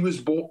he was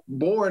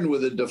born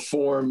with a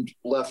deformed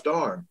left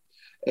arm.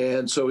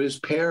 And so his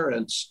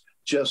parents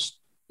just,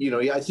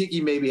 I think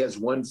he maybe has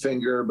one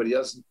finger, but he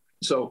doesn't.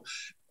 So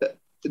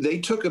they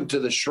took him to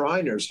the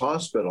Shriners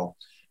Hospital,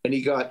 and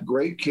he got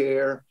great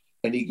care,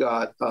 and he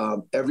got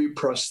every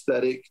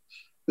prosthetic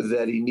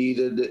that he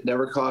needed. It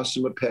never cost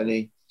him a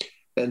penny.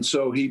 And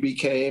so he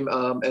became,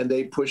 and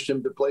they pushed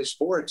him to play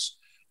sports,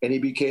 and he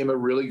became a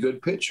really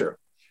good pitcher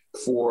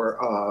for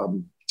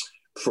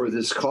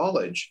this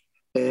college.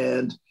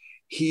 And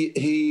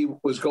he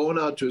was going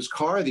out to his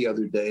car the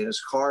other day, and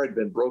his car had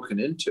been broken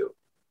into.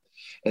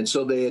 And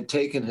so they had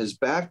taken his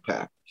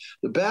backpack.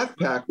 The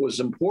backpack was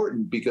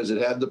important because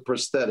it had the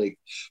prosthetic.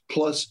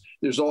 Plus,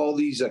 there's all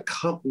these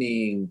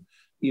accompanying,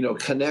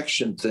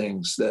 connection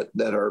things that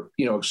are,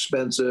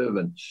 expensive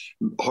and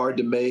hard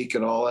to make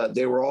and all that.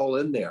 They were all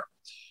in there.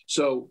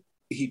 So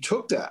he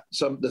took that.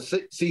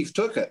 The thief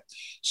took it.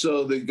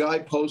 So the guy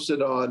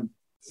posted on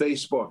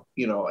Facebook,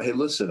 hey,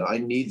 listen, I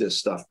need this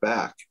stuff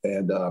back.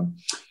 And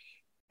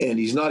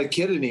he's not a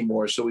kid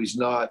anymore. So he's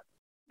not,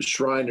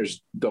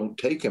 Shriners don't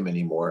take him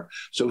anymore.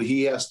 So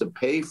he has to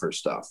pay for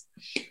stuff.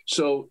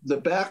 So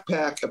the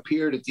backpack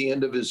appeared at the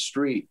end of his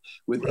street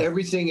with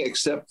everything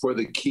except for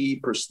the key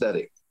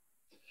prosthetic.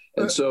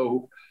 And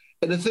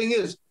the thing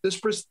is, this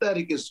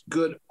prosthetic is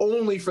good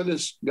only for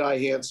this guy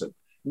Hansen,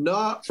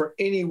 not for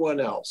anyone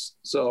else.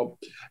 So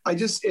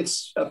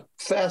it's a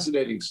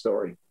fascinating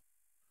story.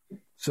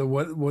 So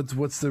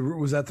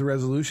was that the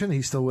resolution?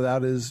 He's still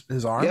without his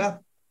arm? Yeah.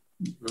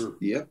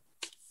 Yep.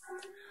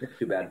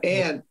 Too bad.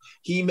 And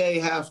he may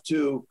have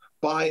to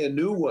buy a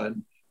new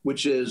one,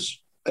 which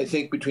is, I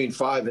think, between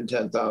 $5,000 and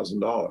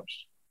 $10,000.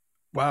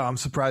 Wow, I'm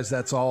surprised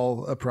that's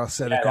all a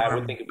prosthetic arm. I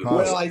would think it'd be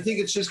Well, I think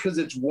it's just because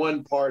it's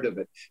one part of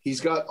it. He's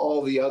got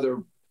all the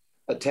other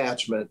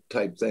attachment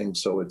type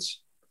things, so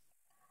it's,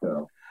 you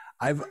know.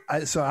 I'm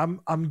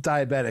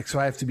diabetic, so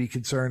I have to be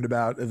concerned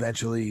about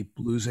eventually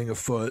losing a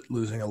foot,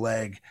 losing a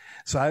leg.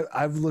 So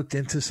I've looked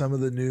into some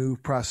of the new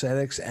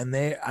prosthetics, and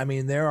they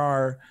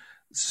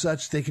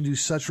can do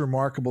such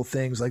remarkable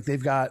things. Like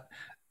they've got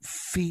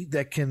feet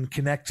that can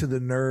connect to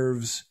the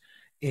nerves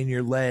in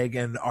your leg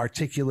and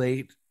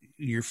articulate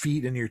your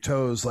feet and your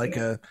toes like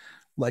a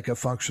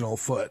functional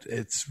foot.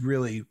 It's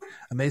really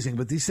amazing.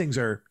 But these things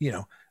are,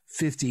 $50,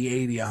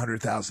 $80,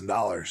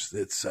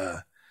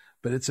 $100,000.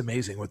 But it's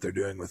amazing what they're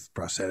doing with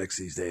prosthetics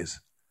these days.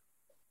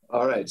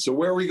 All right. So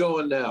where are we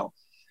going now?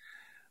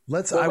 Go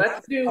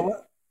ahead,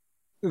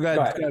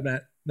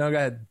 Matt. No, go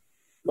ahead.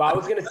 Well, I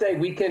was going to say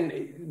we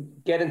can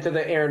get into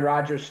the Aaron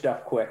Rodgers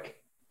stuff quick.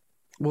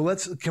 Well,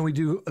 can we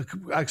do?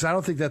 Because I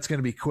don't think that's going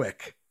to be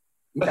quick.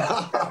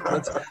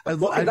 Because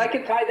I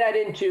can tie that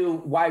into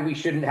why we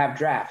shouldn't have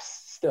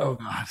drafts still.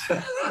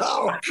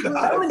 Oh God!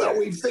 I thought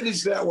we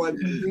finished that one.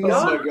 No,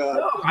 my God!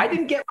 No, I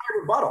didn't get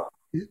my rebuttal.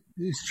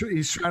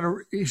 He's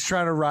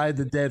trying to ride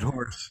the dead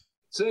horse.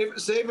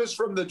 Save us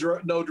from the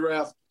no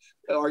draft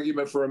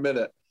argument for a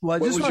minute. Well, I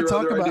want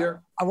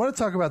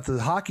to talk about the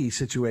hockey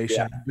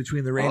situation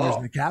between the Rangers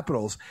and the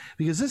Capitals,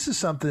 because this is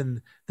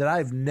something that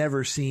I've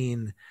never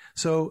seen.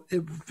 So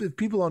if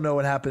people don't know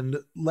what happened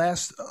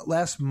last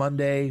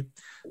Monday,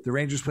 the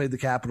Rangers played the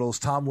Capitals.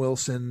 Tom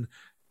Wilson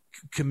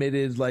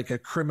committed like a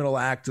criminal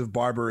act of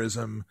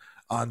barbarism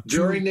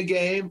during the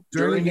game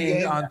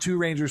on two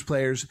Rangers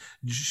players,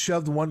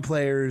 shoved one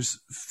player's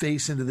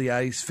face into the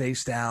ice,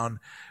 face down,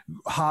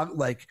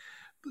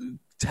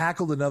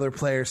 tackled another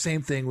player.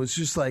 Same thing, was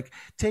just like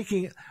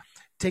taking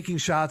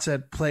shots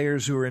at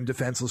players who are in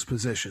defenseless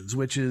positions,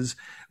 which is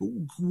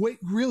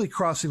really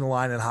crossing the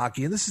line in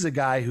hockey. And this is a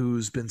guy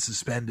who's been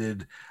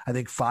suspended, I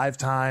think, 5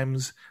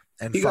 times.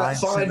 And he got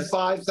fined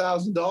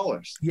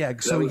 $5,000. Yeah,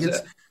 so he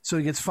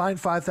gets fined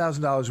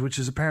 $5,000, which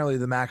is apparently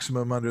the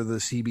maximum under the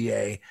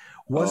CBA.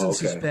 Wasn't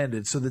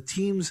suspended. So the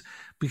teams,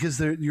 because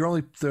the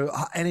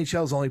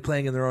NHL is only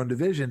playing in their own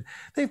division,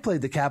 they've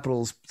played the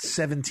Capitals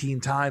 17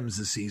 times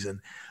this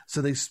season.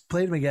 So they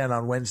played them again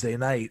on Wednesday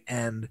night,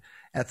 and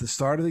at the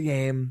start of the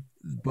game,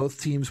 both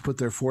teams put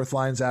their fourth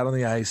lines out on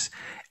the ice,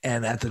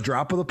 and at the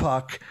drop of the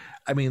puck,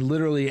 I mean,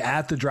 literally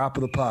at the drop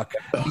of the puck,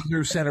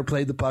 either center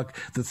played the puck.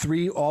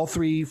 All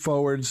three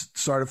forwards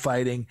started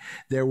fighting.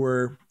 There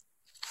were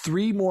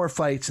 3 more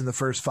fights in the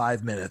first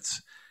 5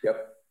 minutes.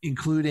 Yep.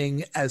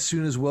 Including as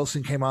soon as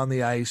Wilson came on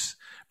the ice,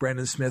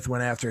 Brendan Smith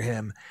went after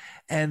him.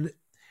 And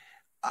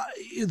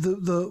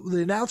the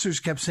announcers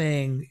kept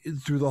saying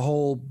through the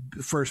whole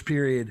first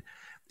period,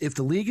 if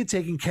the league had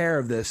taken care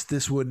of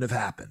this wouldn't have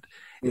happened.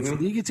 If the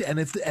league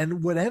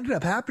and what ended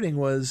up happening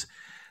was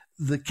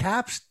the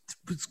Caps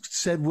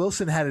said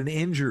Wilson had an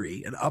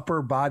injury, an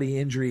upper body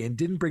injury, and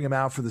didn't bring him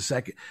out for the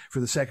second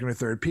or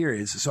third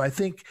periods. So I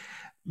think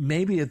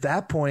maybe at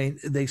that point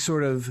they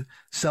sort of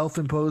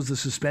self-imposed the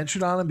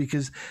suspension on him,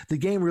 because the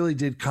game really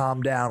did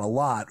calm down a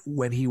lot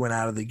when he went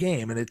out of the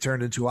game and it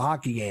turned into a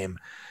hockey game.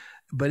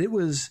 But it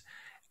was,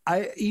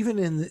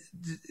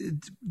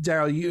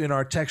 Daryl, you in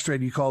our text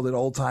thread, you called it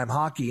old time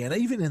hockey. And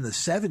even in the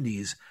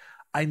 70s,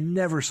 I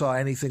never saw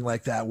anything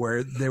like that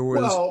where there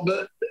was. Well,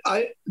 but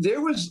there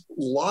was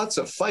lots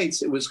of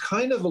fights. It was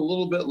kind of a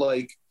little bit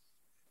like,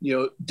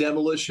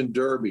 Demolition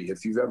Derby.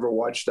 If you've ever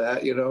watched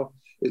that,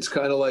 it's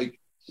kind of like,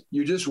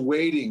 you're just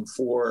waiting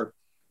for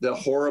the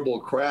horrible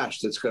crash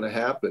that's going to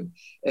happen.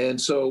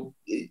 And so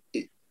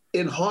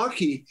in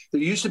hockey,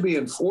 there used to be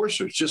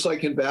enforcers, just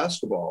like in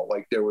basketball,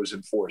 like there was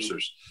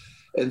enforcers.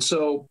 And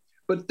so,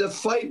 but the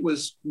fight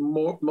was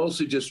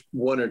mostly just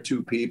 1 or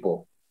 2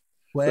 people.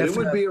 Well, but it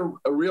would be a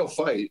real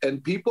fight.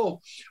 And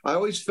I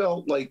always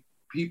felt like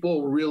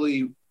people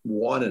really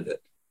wanted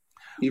it,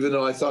 even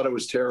though I thought it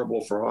was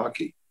terrible for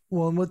hockey.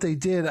 Well, and what they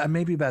did,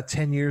 maybe about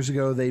 10 years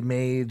ago, they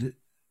made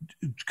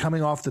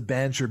coming off the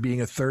bench or being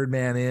a third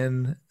man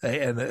in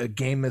a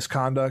game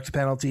misconduct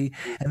penalty.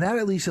 And that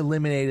at least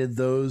eliminated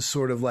those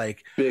sort of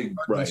like big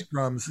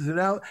scrums. So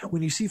now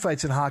when you see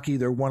fights in hockey,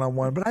 they're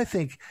one-on-one, but I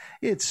think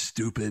it's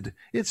stupid.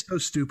 It's so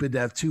stupid to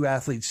have 2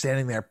 athletes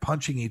standing there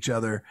punching each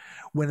other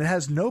when it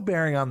has no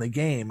bearing on the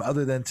game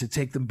other than to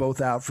take them both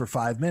out for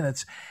 5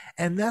 minutes.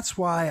 And that's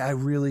why I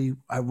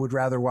would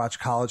rather watch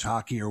college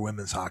hockey or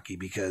women's hockey,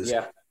 because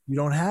you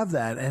don't have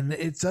that, and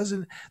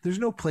there's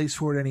no place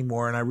for it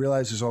anymore. And I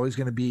realize there's always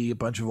going to be a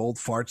bunch of old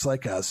farts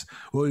like us.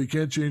 Well, you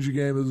can't change the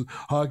game.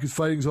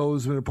 Fighting's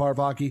always been a part of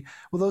hockey.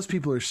 Well, those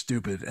people are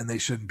stupid, and they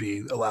shouldn't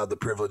be allowed the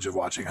privilege of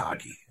watching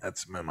hockey.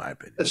 That's my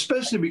opinion.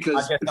 Especially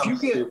because if you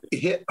get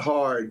hit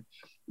hard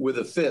with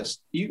a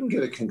fist, you can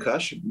get a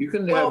concussion. You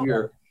can have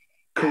your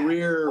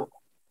career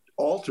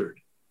altered.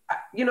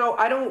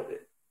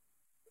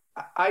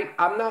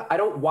 I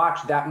don't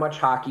watch that much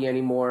hockey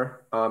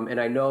anymore. And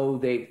I know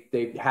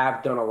they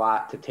have done a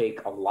lot to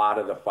take a lot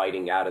of the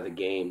fighting out of the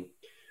game.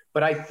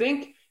 But I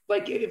think,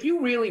 like, if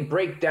you really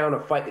break down a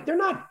fight, they're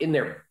not in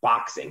there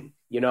boxing.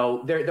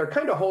 They're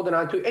kind of holding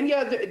on to it. And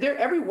yeah, they're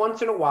every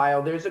once in a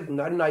while there's a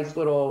nice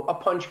little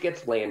punch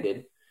gets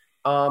landed.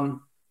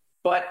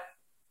 But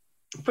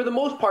for the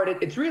most part,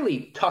 it's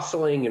really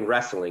tussling and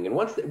wrestling. And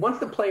once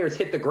the players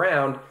hit the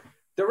ground,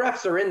 the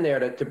refs are in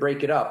there to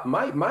break it up.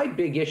 My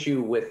big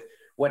issue with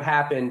what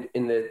happened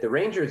in the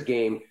Rangers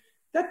game,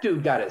 that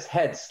dude got his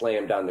head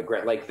slammed on the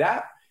ground. Like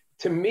that,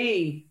 to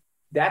me,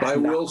 that's by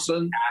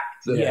Wilson.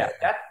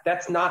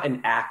 That's not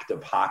an act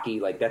of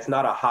hockey. Like, that's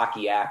not a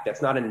hockey act.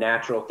 That's not a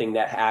natural thing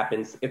that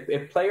happens.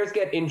 If players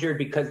get injured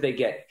because they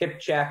get hip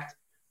checked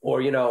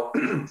or,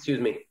 excuse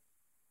me,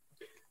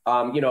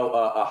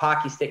 a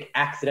hockey stick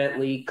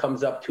accidentally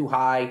comes up too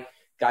high,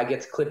 guy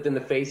gets clipped in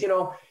the face,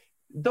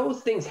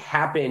 those things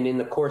happen in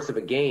the course of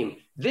a game.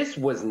 This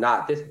was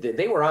not this.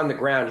 They were on the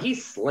ground. He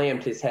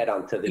slammed his head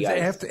onto the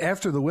ice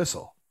after the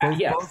whistle.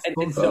 Yes.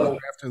 And so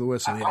after the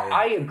whistle.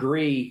 I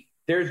agree.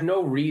 There's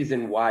no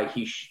reason why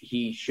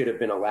he should have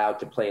been allowed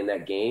to play in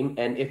that game.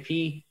 And if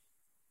he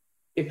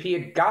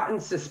had gotten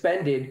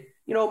suspended,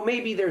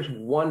 maybe there's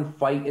one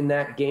fight in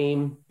that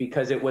game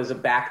because it was a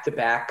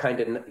back-to-back kind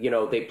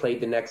of, they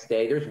played the next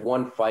day. There's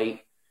one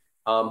fight.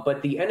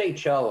 But the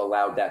NHL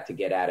allowed that to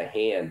get out of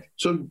hand.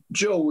 So,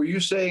 Joe, were you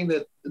saying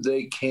that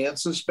they can't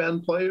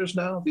suspend players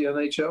now, the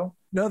NHL?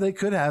 No, they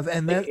could have.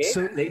 And then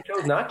they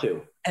chose not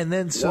to. And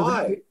then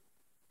why?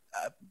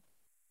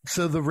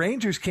 So the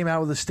Rangers came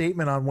out with a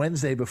statement on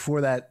Wednesday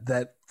before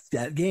that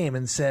game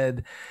and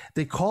said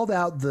they called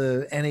out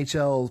the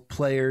NHL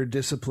player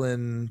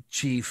discipline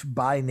chief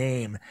by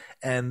name.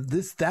 And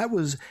that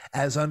was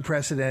as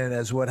unprecedented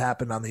as what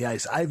happened on the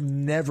ice. I've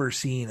never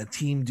seen a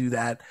team do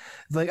that.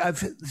 Like,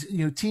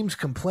 teams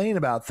complain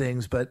about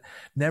things, but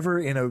never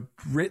in a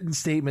written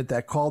statement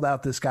that called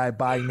out this guy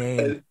by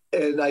name.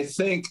 And I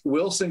think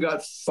Wilson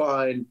got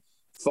fined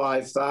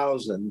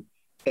 $5,000.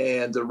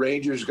 And the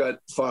Rangers got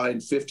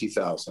fined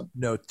 $50,000.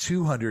 No,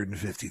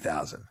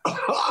 $250,000.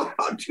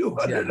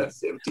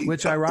 $250,000.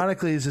 Which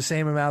ironically is the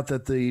same amount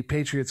that the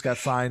Patriots got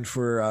fined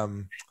for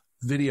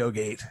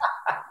Videogate.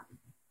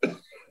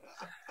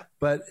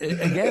 But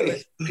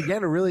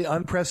again, a really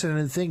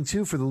unprecedented thing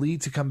too for the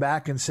league to come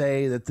back and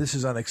say that this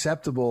is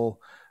unacceptable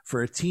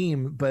for a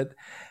team. But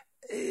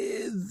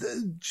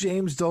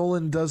James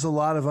Dolan does a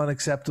lot of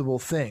unacceptable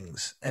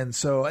things, and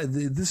so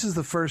this is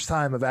the first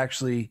time I've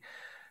actually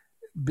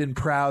been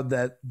proud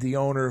that the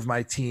owner of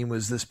my team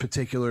was this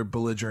particular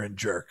belligerent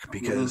jerk,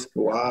 because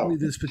only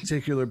this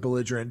particular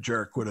belligerent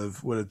jerk would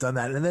have done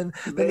that. And then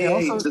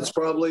it's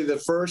probably the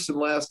first and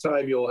last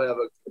time you'll have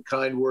a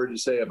kind word to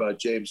say about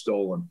James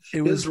Dolan.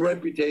 His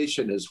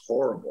reputation is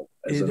horrible.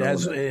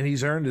 And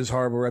he's earned his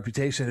horrible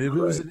reputation.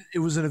 It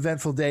was an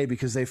eventful day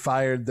because they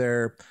fired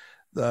their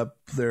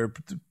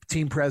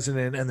team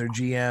president and their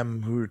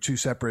GM, who were two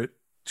separate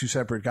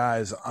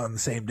guys, on the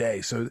same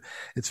day. So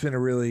it's been a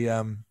really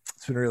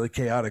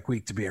chaotic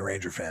week to be a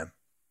Ranger fan.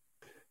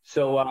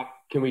 So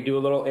can we do a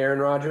little Aaron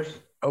Rodgers?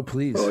 Oh,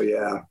 please. Oh,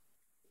 yeah.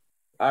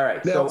 All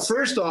right. Now,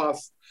 first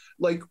off,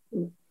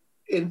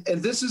 and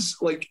this is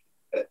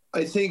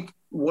I think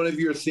one of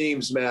your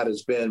themes, Matt,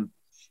 has been,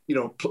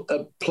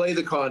 play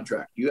the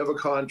contract. You have a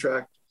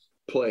contract,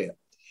 play it.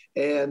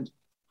 And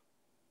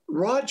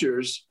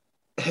Rodgers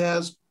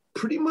has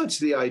pretty much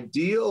the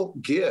ideal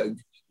gig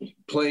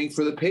playing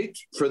for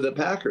the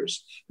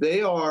Packers.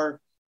 They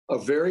are a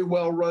very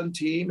well-run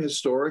team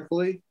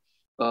historically.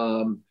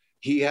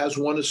 He has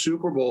won a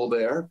Super Bowl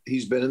there.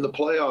 He's been in the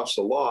playoffs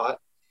a lot.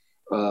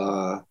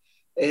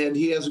 And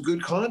he has a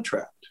good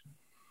contract.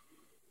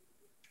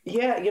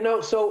 Yeah,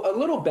 so a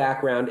little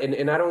background,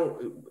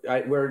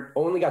 and we're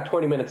only got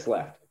 20 minutes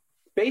left.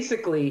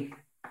 Basically,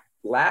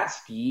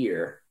 last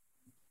year,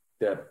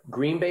 the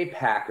Green Bay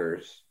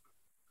Packers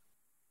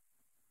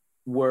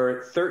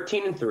were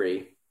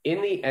 13-3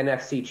 in the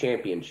NFC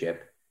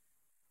Championship.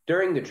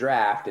 During the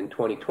draft in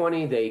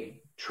 2020,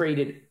 they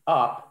traded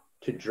up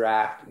to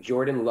draft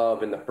Jordan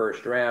Love in the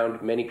first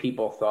round. Many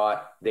people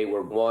thought they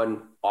were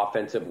one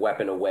offensive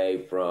weapon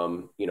away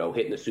from,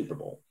 hitting the Super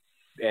Bowl.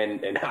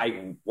 And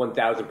I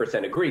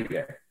 1,000% agree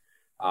there.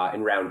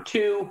 In round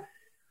 2,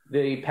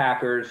 the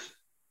Packers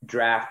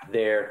draft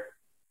their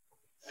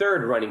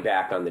third running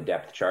back on the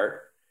depth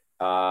chart,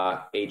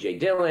 A.J.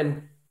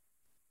 Dillon.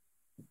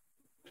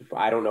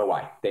 I don't know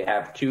why. They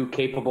have 2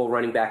 capable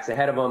running backs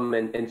ahead of them.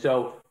 And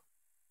so,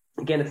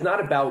 again, it's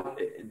not about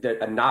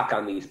a knock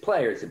on these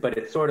players, but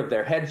it's sort of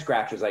their head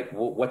scratchers, like,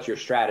 what's your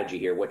strategy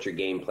here? What's your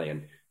game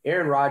plan?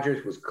 Aaron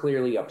Rodgers was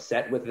clearly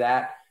upset with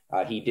that.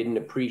 He didn't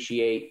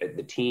appreciate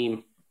the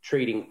team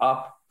trading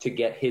up to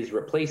get his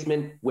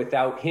replacement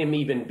without him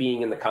even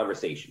being in the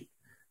conversation.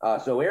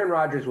 So Aaron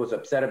Rodgers was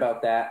upset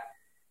about that.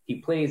 He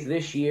plays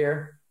this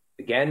year.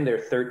 Again, they're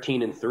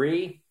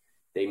 13-3.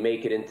 They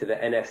make it into the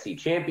NFC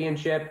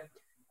Championship.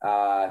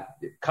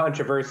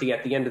 Controversy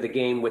at the end of the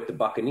game with the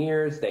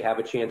Buccaneers. They have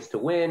a chance to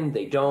win.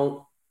 They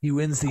don't. He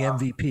wins the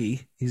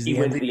MVP. He's the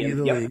MVP of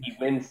the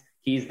league.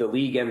 He's the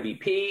league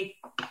MVP.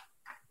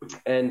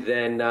 And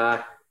then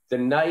the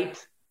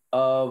night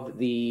of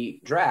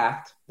the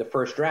draft, the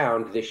first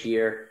round this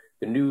year,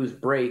 the news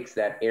breaks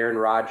that Aaron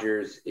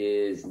Rodgers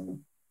is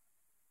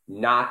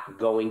not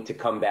going to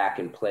come back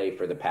and play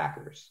for the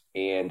Packers.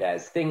 And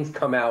as things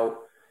come out,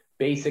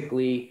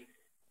 basically,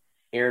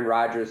 Aaron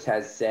Rodgers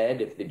has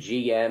said if the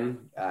GM,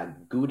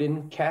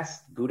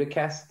 Gutekunst,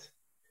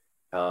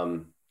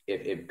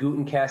 if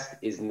Gutekunst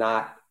is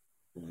not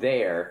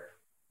there,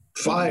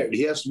 fired.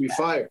 He has to be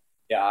fired.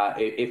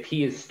 If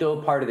he is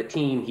still part of the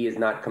team, he is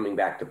not coming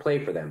back to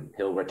play for them.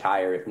 He'll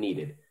retire if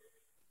needed.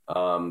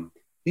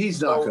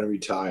 He's not going to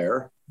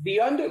retire. The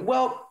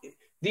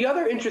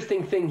other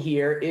interesting thing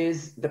here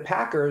is the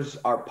Packers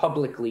are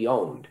publicly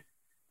owned.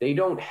 They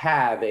don't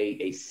have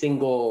a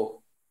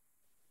single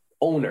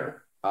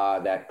owner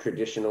that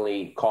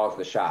traditionally calls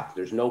the shots.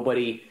 There's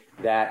nobody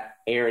that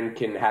Aaron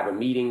can have a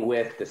meeting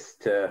with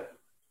to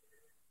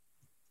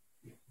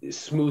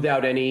smooth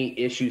out any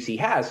issues he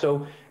has.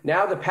 So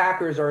now the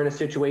Packers are in a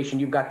situation.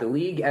 You've got the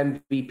league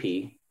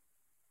MVP,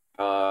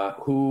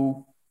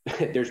 who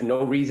there's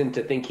no reason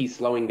to think he's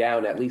slowing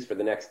down, at least for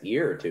the next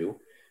year or two,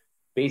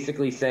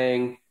 basically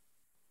saying,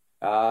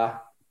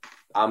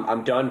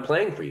 I'm done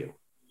playing for you.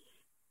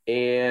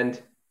 And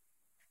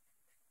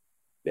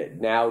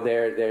now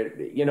they're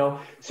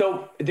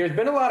so there's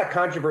been a lot of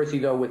controversy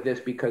though with this,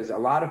 because a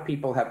lot of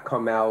people have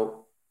come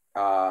out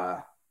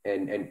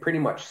and pretty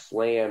much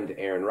slammed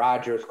Aaron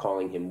Rodgers,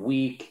 calling him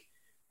weak,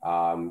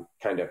 kind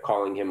of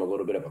calling him a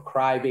little bit of a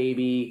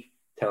crybaby,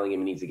 telling him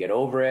he needs to get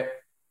over it.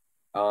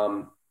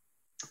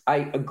 I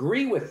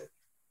agree with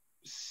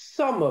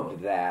some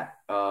of that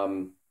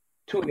to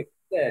an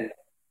extent,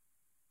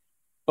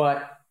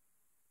 but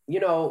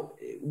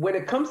when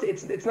it comes to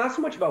it's not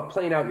so much about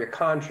playing out your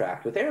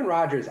contract. With Aaron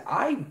Rodgers,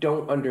 I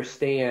don't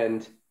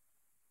understand.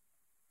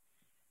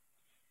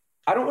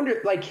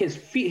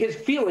 His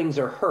feelings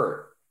are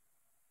hurt.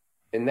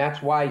 And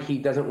that's why he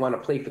doesn't want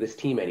to play for this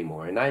team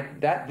anymore. And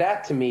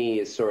that to me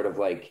is sort of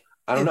like,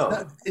 I don't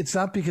know. It's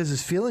not because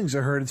his feelings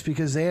are hurt. It's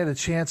because they had a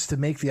chance to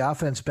make the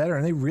offense better,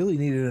 and they really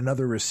needed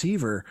another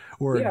receiver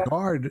or a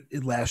guard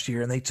last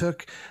year. And they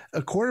took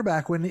a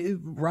quarterback when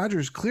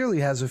Rodgers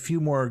clearly has a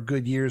few more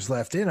good years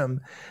left in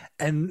him.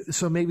 And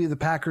so maybe the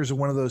Packers are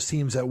one of those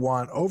teams that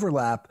want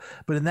overlap.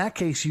 But in that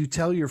case, you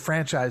tell your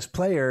franchise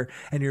player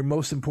and your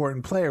most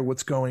important player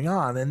what's going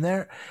on. And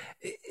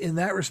in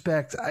that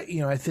respect,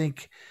 I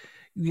think –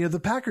 the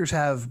Packers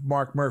have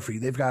Mark Murphy.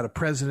 They've got a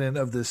president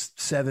of this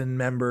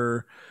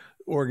 7-member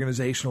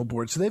organizational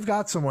board. So they've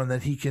got someone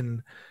that he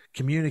can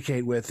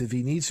communicate with if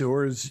he needs to,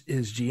 or his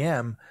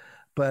GM.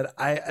 But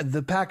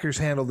the Packers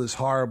handle this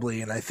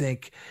horribly. And I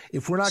think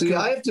if we're not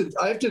I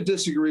have to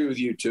disagree with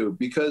you too,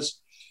 because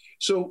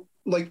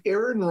like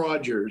Aaron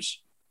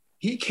Rodgers,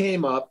 he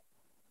came up,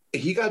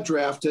 he got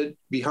drafted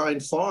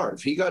behind Favre.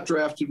 He got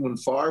drafted when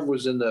Favre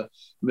was in the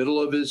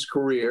middle of his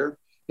career.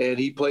 And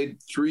he played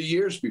 3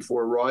 years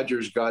before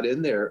Rodgers got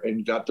in there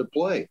and got to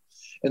play.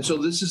 And so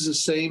this is the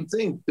same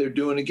thing they're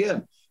doing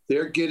again.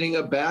 They're getting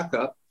a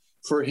backup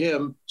for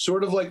him,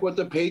 sort of like what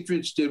the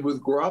Patriots did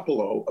with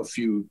Garoppolo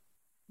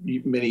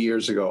many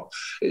years ago.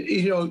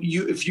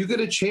 If you get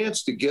a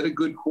chance to get a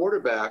good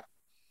quarterback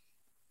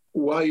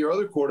while your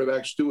other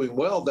quarterback's doing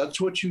well,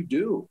 that's what you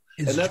do.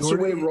 And that's the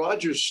way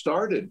Rodgers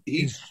started.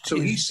 He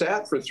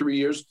sat for 3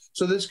 years.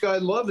 So this guy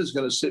Love is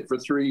going to sit for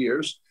 3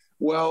 years.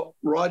 Well,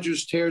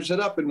 Rodgers tears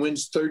it up and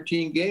wins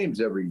 13 games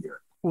every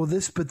year. Well,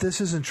 this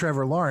isn't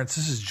Trevor Lawrence.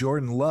 This is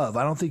Jordan Love.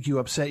 I don't think you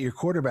upset your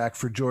quarterback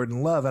for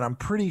Jordan Love. And I'm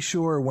pretty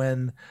sure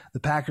when the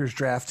Packers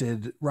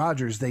drafted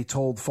Rodgers, they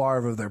told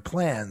Favre of their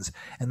plans.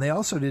 And they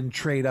also didn't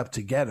trade up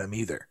to get him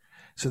either.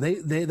 So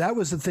that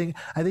was the thing.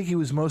 I think he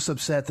was most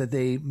upset that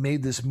they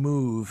made this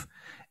move.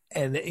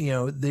 And,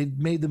 they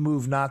made the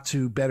move not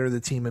to better the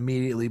team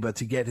immediately, but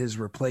to get his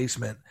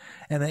replacement.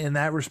 And in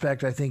that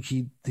respect, I think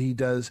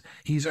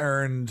he's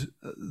earned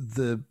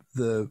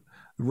the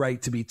right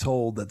to be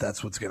told that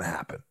that's what's going to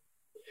happen.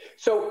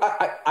 So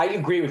I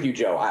agree with you,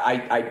 Joe.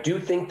 I do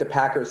think the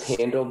Packers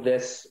handled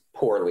this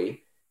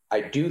poorly.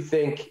 I do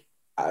think,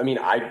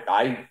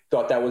 I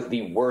thought that was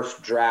the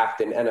worst draft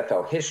in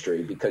NFL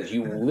history, because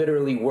you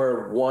literally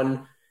were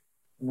one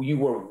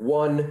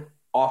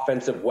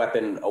offensive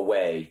weapon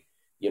away.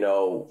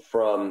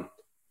 From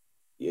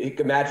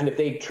imagine if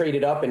they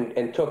traded up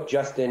and took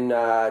Justin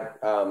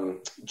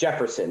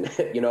Jefferson,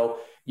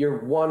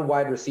 you're one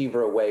wide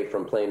receiver away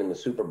from playing in the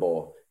Super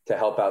Bowl to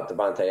help out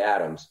Devontae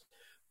Adams.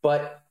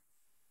 But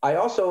I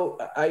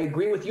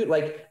agree with you.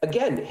 Like,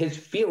 again, his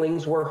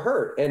feelings were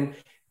hurt. And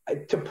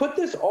to put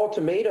this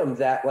ultimatum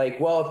that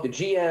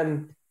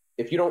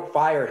if you don't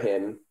fire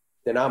him,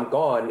 then I'm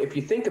gone. If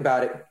you think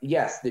about it,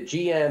 yes, the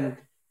GM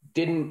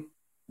didn't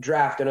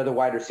draft another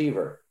wide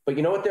receiver. But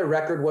you know what their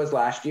record was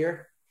last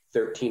year?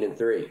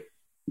 13-3.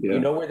 Yeah. You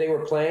know where they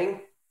were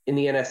playing? In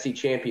the NFC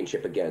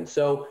Championship again.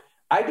 So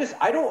I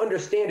don't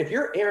understand. If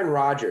you're Aaron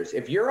Rodgers,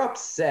 if you're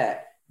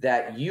upset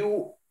that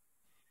you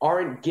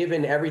aren't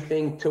given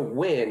everything to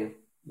win,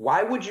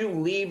 why would you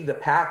leave the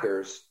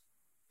Packers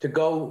to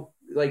go,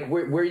 like,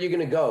 where are you going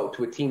to go?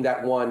 To a team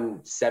that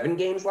won 7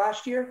 games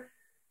last year?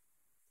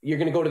 You're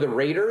going to go to the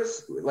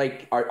Raiders?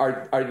 Like,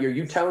 are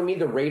you telling me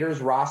the Raiders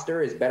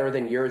roster is better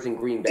than yours in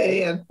Green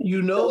Bay? And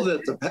you know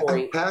that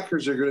the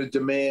Packers are going to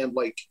demand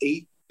like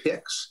 8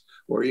 picks,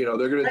 or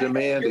they're going to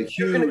demand a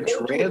huge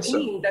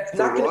ransom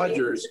for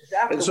Rodgers,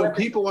 and so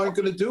people aren't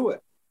going to do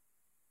it.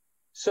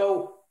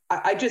 So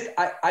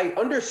I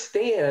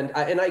understand,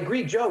 and I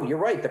agree, Joe. You're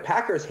right. The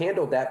Packers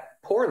handled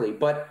that poorly,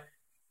 but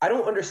I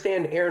don't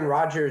understand Aaron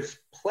Rodgers'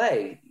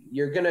 play.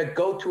 You're going to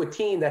go to a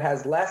team that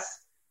has less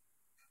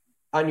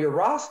on your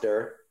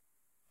roster,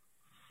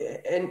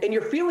 and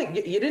you're feeling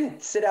you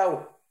didn't sit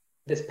out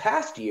this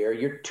past year.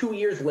 You're 2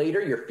 years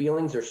later, your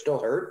feelings are still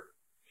hurt.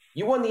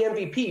 You won the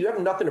MVP. You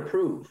have nothing to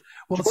prove.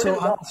 Well,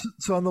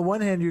 so on the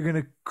one hand, you're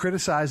going to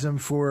criticize him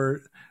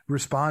for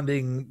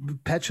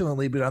responding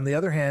petulantly, but on the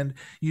other hand,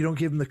 you don't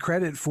give him the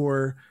credit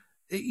for,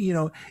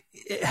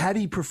 had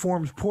he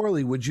performed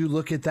poorly, would you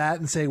look at that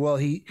and say, well,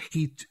 he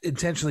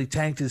intentionally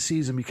tanked his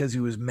season because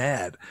he was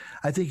mad?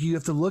 I think you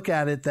have to look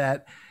at it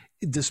that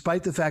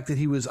despite the fact that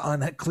he was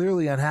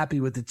clearly unhappy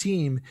with the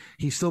team,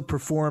 he still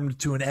performed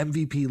to an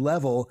MVP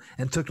level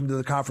and took him to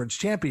the conference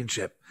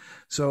championship.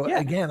 So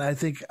again, I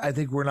think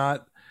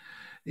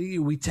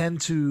we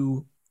tend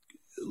to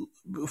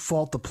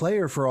fault the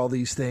player for all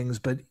these things,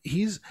 but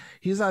he's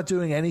not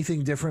doing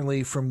anything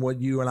differently from what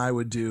you and I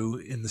would do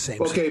in the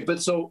same. Okay.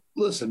 But so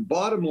listen,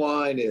 bottom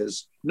line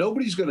is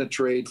nobody's going to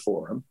trade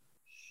for him,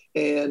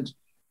 and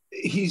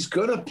he's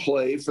going to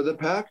play for the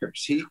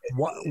Packers.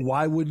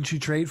 Why wouldn't you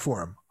trade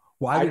for him?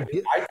 I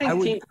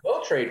think teams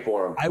will trade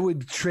for him. I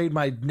would trade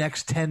my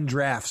next 10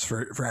 drafts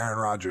for Aaron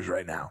Rodgers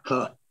right now.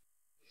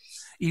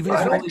 Even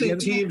I don't think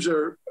teams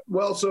are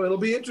so it'll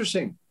be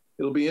interesting.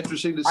 It'll be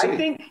interesting to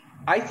see.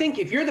 I think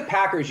if you're the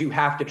Packers, you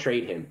have to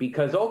trade him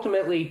because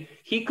ultimately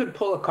he could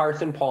pull a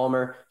Carson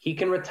Palmer. He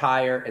can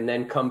retire and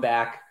then come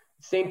back.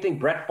 Same thing.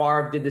 Brett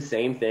Favre did the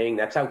same thing.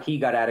 That's how he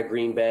got out of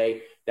Green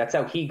Bay. That's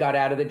how he got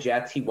out of the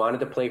Jets. He wanted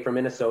to play for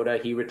Minnesota.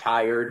 He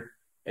retired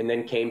and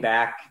then came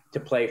back to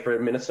play for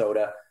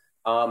Minnesota.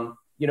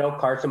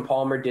 Carson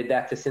Palmer did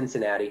that to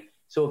Cincinnati.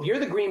 So if you're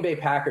the Green Bay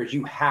Packers,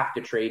 you have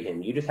to trade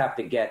him. You just have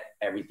to get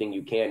everything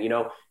you can.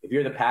 If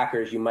you're the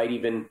Packers, you might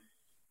even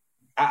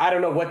 – I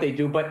don't know what they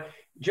do. But,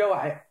 Joe,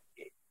 I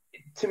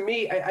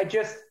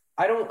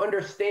don't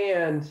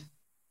understand.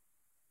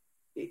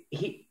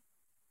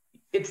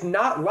 It's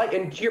not like –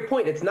 and to your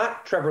point, it's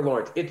not Trevor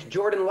Lawrence. It's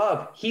Jordan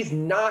Love. He's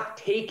not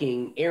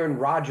taking Aaron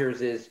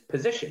Rodgers'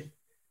 position.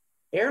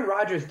 Aaron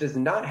Rodgers does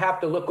not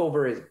have to look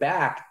over his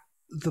back.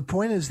 The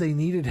point is they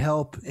needed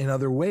help in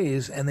other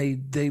ways, and they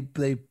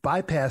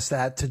bypassed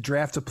that to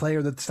draft a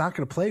player that's not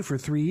going to play for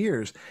 3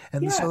 years.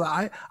 And so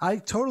I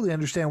totally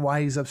understand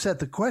why he's upset.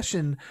 The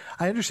question,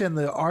 I understand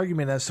the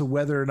argument as to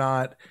whether or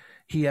not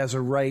he has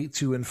a right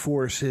to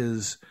enforce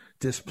his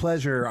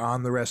displeasure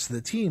on the rest of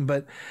the team,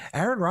 but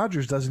Aaron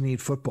Rodgers doesn't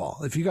need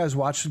football. If you guys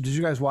watched him, did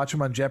you guys watch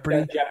him on Jeopardy?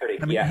 Yeah,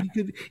 Jeopardy. I mean, he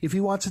could, if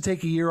he wants to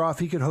take a year off,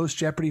 he could host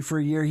Jeopardy for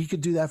a year. He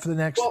could do that for the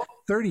next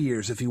 30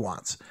 years if he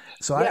wants.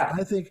 So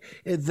I think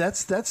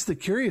that's the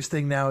curious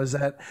thing now is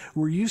that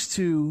we're used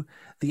to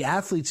the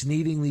athletes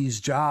needing these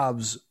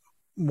jobs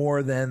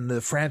more than the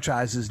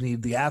franchises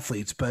need the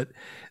athletes. But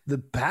the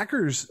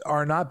Packers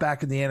are not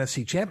back in the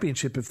NFC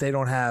Championship if they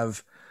don't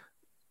have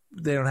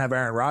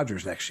Aaron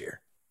Rodgers next year.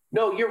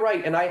 No, you're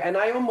right. And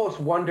I almost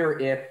wonder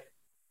if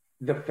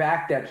the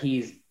fact that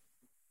he's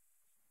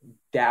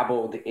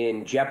dabbled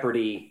in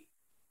Jeopardy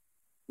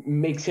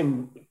makes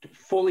him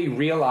fully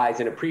realize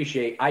and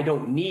appreciate I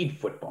don't need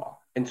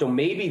football. And so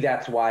maybe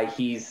that's why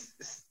he's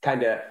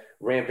kind of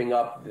ramping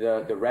up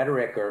the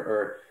rhetoric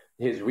or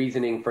his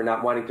reasoning for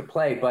not wanting to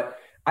play. But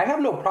I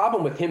have no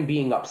problem with him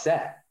being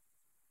upset.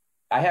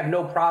 I have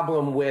no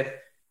problem with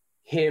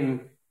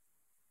him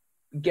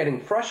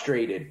getting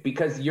frustrated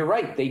because you're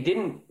right. They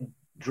didn't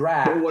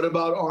draft. But what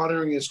about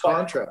honoring his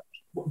contract?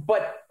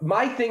 But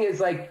my thing is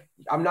like,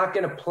 I'm not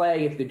going to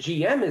play if the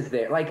GM is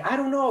there. Like, I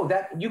don't know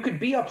that you could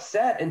be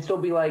upset and still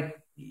be like,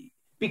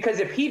 because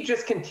if he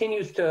just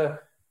continues to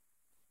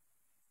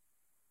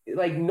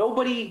like,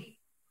 nobody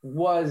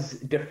was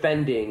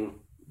defending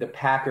the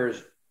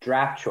Packers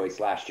draft choice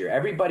last year.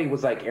 Everybody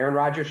was like, Aaron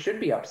Rodgers should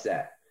be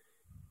upset.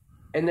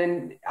 And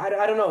then I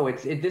don't know.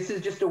 This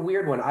is just a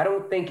weird one. I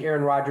don't think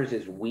Aaron Rodgers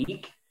is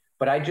weak,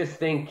 but I just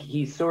think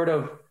he's sort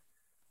of,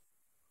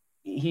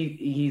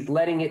 he's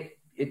letting it,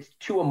 it's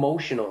too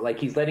emotional. Like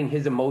he's letting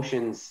his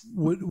emotions.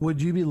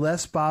 Would you be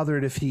less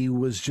bothered if he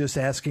was just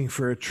asking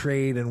for a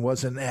trade and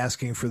wasn't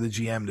asking for the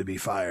GM to be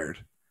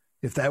fired?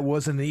 If that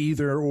wasn't an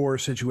either or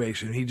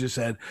situation, he just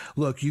said,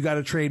 look, you got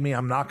to trade me.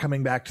 I'm not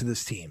coming back to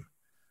this team.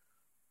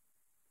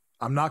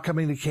 I'm not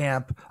coming to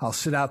camp. I'll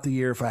sit out the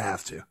year if I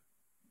have to.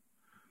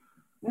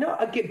 No,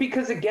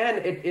 because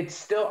again, it's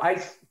still,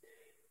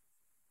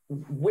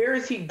 where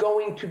is he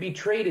going to be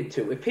traded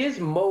to? If his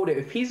motive,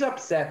 if he's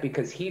upset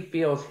because he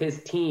feels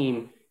his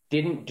team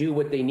didn't do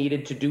what they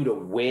needed to do to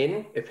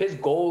win, if his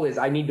goal is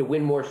I need to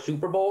win more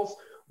Super Bowls,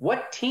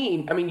 what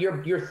team? I mean, you're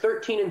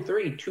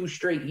 13-3 2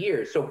 straight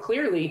years. So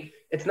clearly,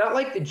 it's not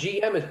like the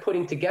GM is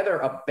putting together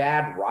a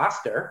bad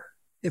roster.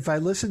 If I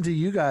listen to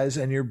you guys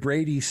and your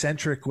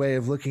Brady-centric way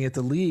of looking at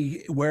the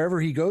league, wherever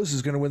he goes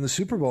is going to win the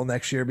Super Bowl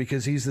next year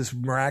because he's this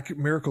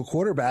miracle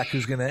quarterback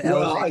who's going to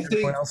elevate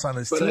everyone else on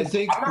his team. But I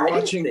think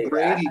watching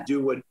Brady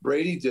do what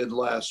Brady did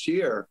last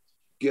year,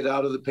 get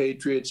out of the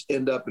Patriots,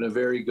 end up in a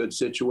very good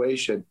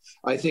situation,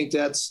 I think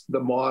that's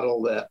the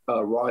model that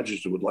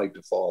Rodgers would like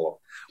to follow.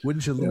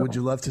 Wouldn't you? Would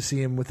you love to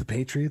see him with the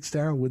Patriots,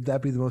 Darryl? Would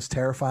that be the most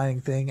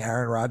terrifying thing,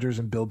 Aaron Rodgers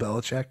and Bill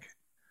Belichick?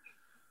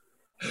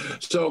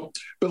 So,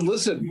 but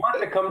listen, you want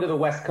to come to the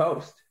West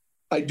Coast.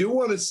 I do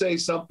want to say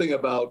something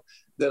about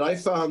that. I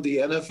found the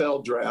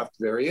NFL draft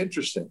very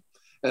interesting.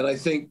 And I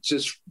think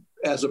just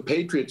as a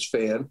Patriots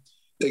fan,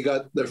 they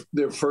got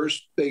their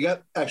first, they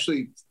got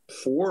actually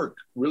 4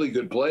 really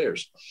good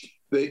players.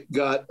 They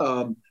got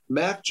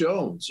Mac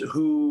Jones,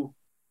 who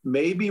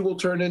maybe will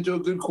turn into a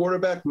good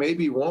quarterback,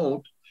 maybe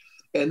won't.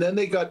 And then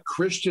they got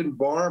Christian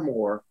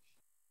Barmore,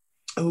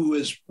 who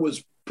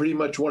was pretty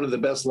much one of the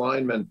best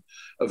linemen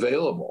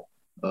available.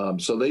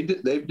 So they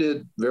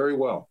did very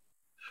well.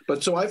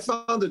 But so I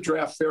found the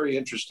draft very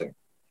interesting.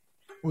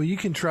 Well, you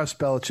can trust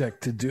Belichick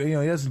to do, he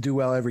doesn't do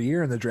well every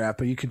year in the draft,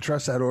 but you can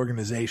trust that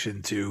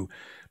organization to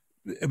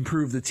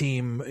improve the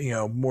team,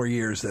 more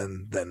years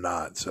than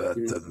not. So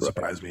that doesn't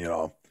surprise me at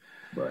all.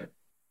 Right.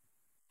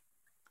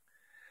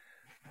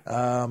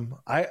 Go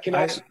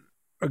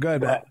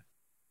ahead, Matt.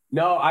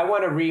 No, I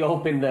want to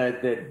reopen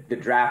the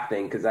draft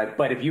thing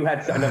but if you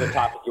had another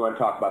topic you want to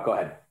talk about, go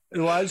ahead.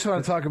 Well, I just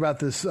want to talk about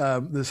this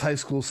high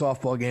school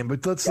softball game,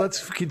 but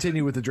let's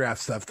continue with the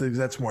draft stuff because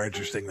that's more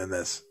interesting than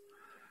this.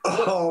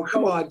 Oh,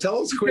 come on.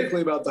 Tell us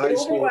quickly about the high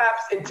school.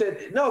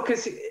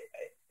 Because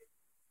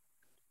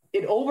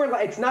it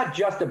overlaps. It's not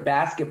just a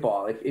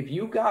basketball. If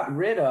you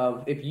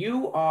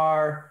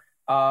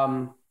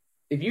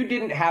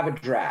didn't have a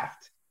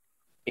draft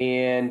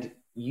and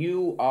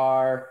you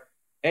are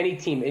any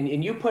team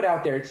and you put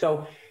out there,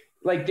 so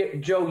like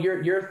Joe,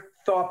 your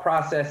thought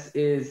process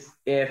is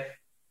if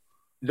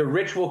the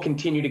rich will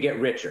continue to get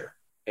richer.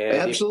 And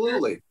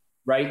absolutely.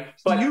 Right.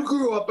 But you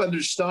grew up under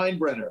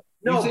Steinbrenner.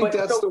 You think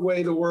that's the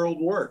way the world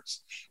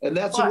works. And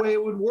that's the way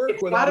it would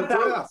work without a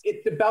draft.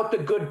 It's about the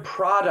good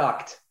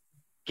product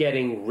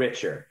getting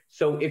richer.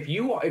 So if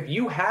your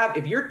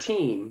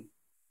team,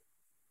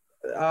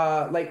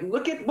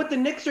 look at what the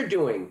Knicks are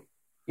doing.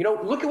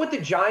 Look at what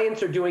the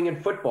Giants are doing in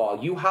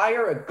football. You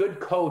hire a good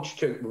coach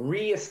to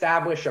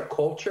reestablish a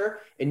culture,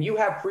 and you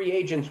have free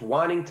agents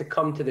wanting to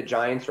come to the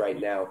Giants right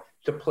now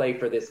to play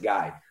for this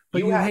guy.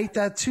 But you hate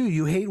that too.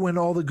 You hate when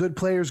all the good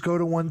players go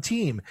to one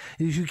team.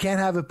 You can't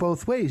have it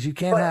both ways. You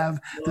can't have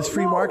this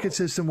free market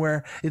system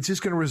where it's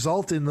just going to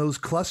result in those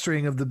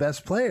clustering of the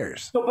best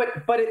players. So,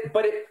 but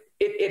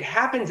it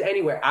happens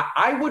anywhere.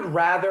 I would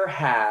rather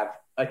have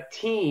a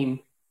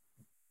team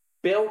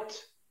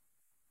built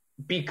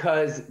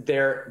because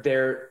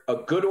they're a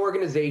good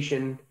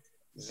organization.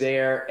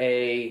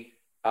 They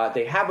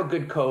have a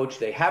good coach.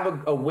 They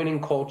have a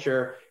winning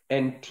culture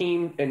and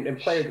team and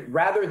players,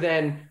 rather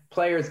than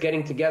players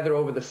getting together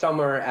over the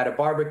summer at a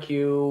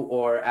barbecue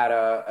or at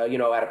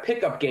a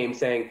pickup game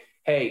saying,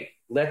 "Hey,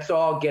 let's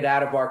all get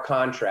out of our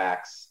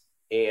contracts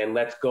and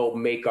let's go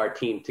make our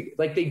team together."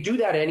 Like they do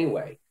that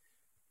anyway.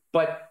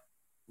 But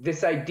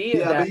this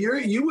idea that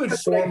you would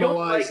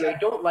formalize I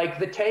don't like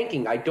the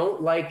tanking. I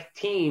don't like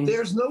teams.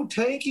 There's no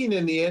tanking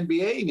in the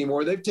NBA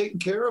anymore. They've taken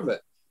care of it.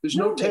 There's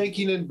no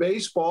tanking in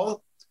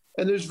baseball,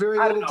 and there's very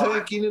little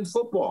tanking in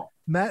football.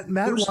 Matt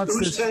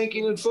who's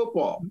tanking in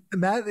football?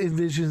 Matt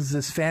envisions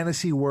this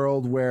fantasy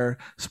world where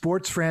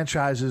sports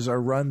franchises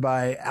are run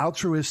by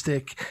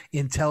altruistic,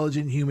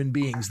 intelligent human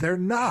beings. They're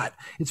not.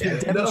 It's been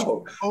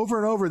demonstrated over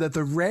and over that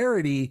the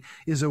rarity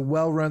is a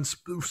well-run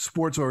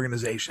sports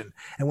organization.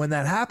 And when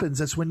that happens,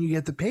 that's when you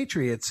get the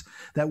Patriots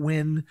that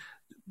win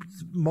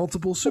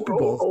multiple Super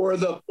Bowls, or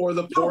the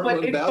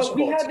Portland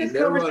basketball team.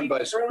 They're run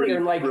by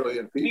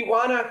brilliant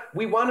people.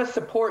 We want to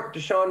support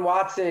Deshaun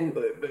Watson.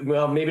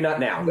 Well, maybe not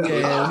now.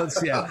 Let's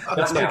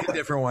take a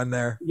different one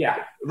there.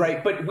 Yeah,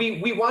 right. But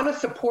we want to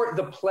support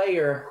the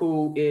player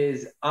who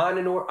is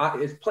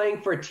is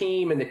playing for a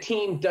team, and the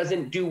team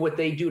doesn't do what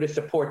they do to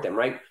support them.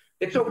 Right.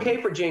 It's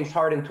okay for James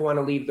Harden to want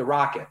to leave the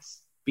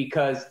Rockets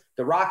because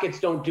the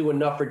Rockets don't do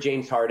enough for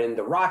James Harden.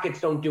 The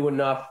Rockets don't do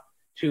enough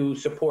to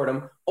support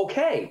him.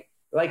 Okay.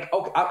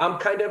 I'm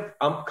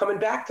coming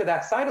back to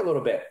that side a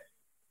little bit.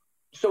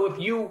 So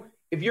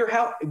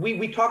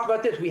we talked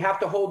about this, we have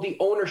to hold the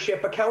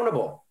ownership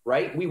accountable,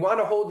 right? We want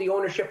to hold the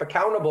ownership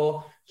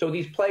accountable so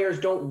these players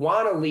don't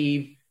want to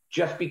leave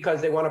just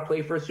because they want to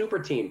play for a super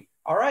team.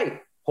 All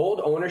right,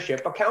 hold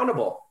ownership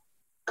accountable.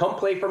 Come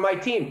play for my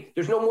team.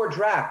 There's no more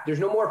draft. There's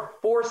no more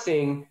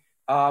forcing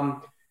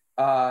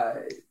Devonta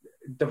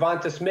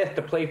Smith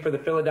to play for the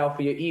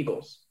Philadelphia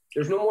Eagles.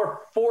 There's no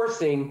more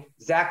forcing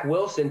Zach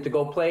Wilson to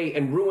go play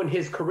and ruin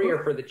his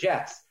career for the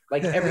Jets,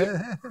 like every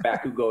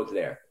back who goes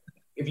there.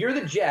 If you're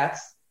the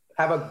Jets,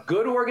 have a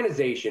good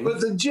organization. But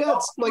the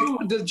Jets,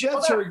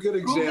 are a good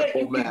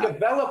example, Matt. You can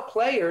develop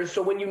players,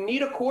 so when you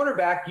need a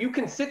quarterback, you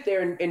can sit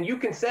there and you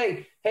can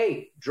say,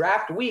 hey,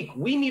 draft week,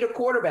 we need a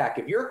quarterback.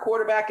 If you're a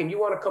quarterback and you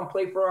want to come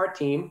play for our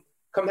team,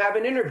 come have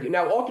an interview.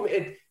 Now, ultimately,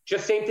 it's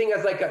just same thing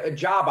as like a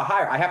job, a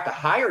hire. I have to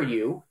hire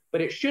you,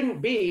 but it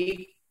shouldn't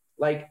be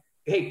like,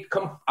 hey,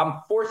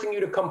 I'm forcing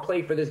you to come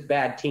play for this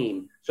bad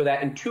team so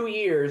that in 2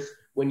 years,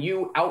 when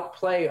you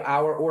outplay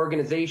our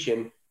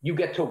organization, you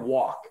get to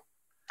walk.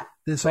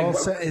 This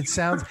it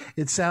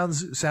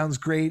sounds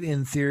great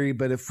in theory,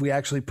 but if we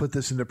actually put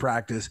this into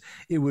practice,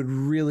 it would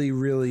really,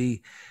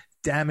 really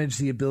damage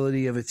the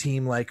ability of a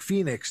team like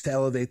Phoenix to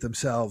elevate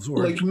themselves,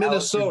 or like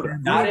Minnesota.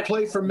 You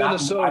play for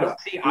Minnesota.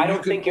 I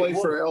don't think play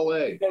for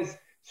LA.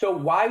 So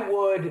why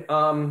would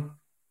all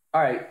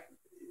right?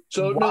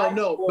 So but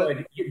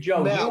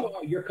Joe, now,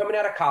 you're coming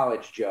out of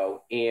college,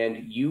 Joe,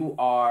 and you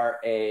are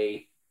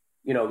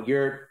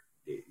you're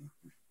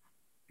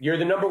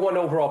the number 1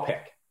 overall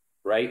pick,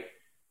 right?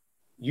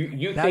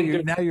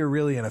 Now you're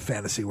really in a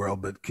fantasy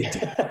world, but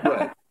continue.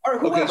 Right.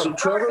 Okay, so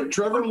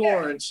Trevor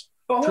Lawrence.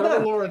 Trevor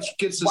Lawrence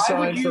gets the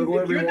sign for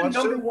whoever he wants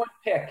to. You're the number 1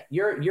 pick.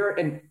 You're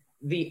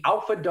the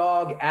alpha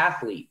dog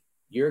athlete.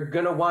 You're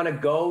gonna want to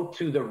go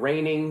to the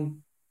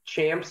reigning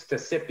champs to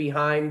sit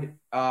behind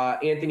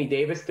Anthony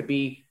Davis to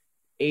be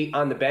 8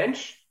 on the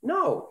bench.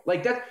 No,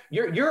 like that.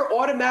 You're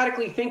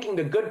automatically thinking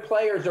the good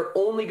players are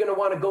only going to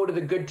want to go to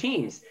the good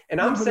teams. And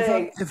I'm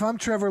saying, if I'm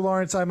Trevor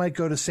Lawrence, I might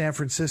go to San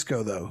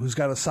Francisco, though, who's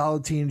got a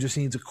solid team, just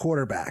needs a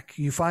quarterback.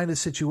 You find a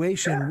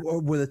situation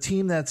with a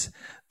team that's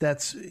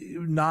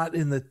not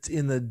in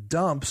the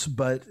dumps,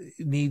 but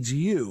needs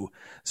you.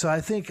 So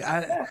I think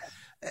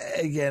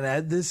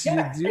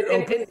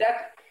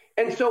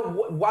And so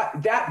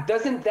what that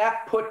doesn't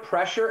that put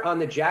pressure on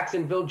the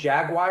Jacksonville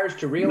Jaguars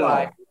to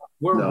realize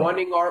we're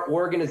running our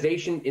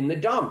organization in the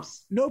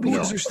dumps? No,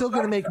 because they're still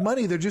going to make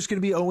money. They're just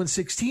going to be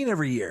 0-16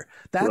 every year.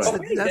 That's the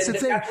thing. That's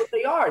what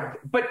they are.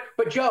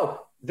 But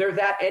Joe, they're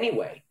that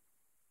anyway.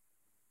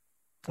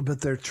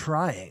 But they're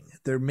trying.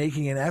 They're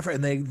making an effort,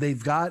 and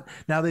they've got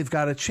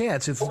a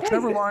chance. If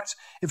Trevor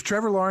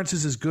Lawrence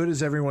is as good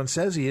as everyone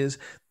says he is,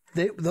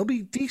 they'll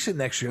be decent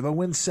next year. They'll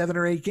win 7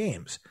 or 8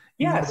 games.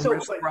 Yeah, the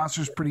rest of the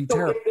roster's pretty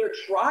terrible. If they're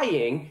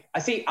trying,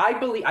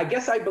 I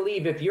guess I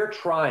believe if you're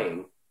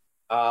trying,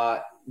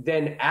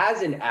 then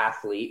as an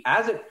athlete,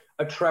 as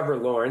a Trevor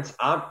Lawrence,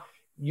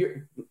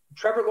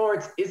 Trevor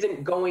Lawrence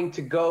isn't going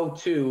to go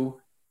to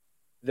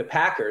the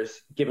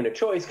Packers given a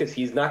choice because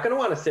he's not going to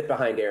want to sit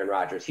behind Aaron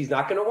Rodgers. He's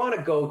not going to want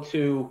to go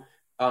to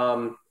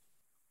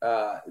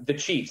the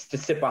Chiefs to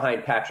sit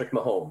behind Patrick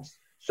Mahomes.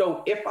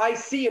 So if I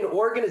see an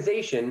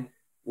organization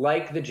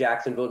like the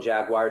Jacksonville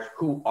Jaguars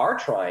who are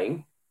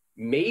trying,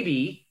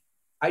 maybe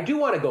I do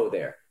want to go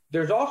there.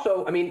 There's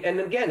also, and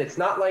again, it's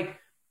not like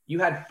you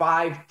had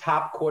 5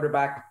 top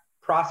quarterback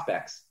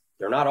prospects.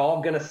 They're not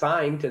all going to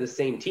sign to the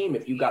same team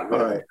if you got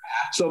rid of them.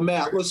 So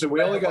Matt, listen,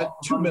 we only got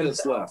 2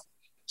 minutes left.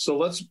 So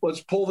let's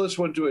pull this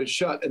one to a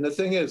shut. And the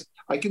thing is,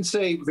 I can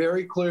say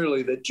very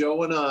clearly that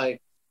Joe and I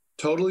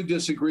totally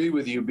disagree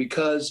with you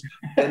because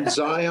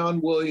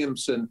Zion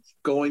Williamson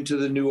going to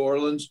the New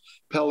Orleans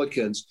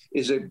Pelicans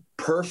is a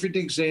perfect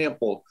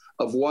example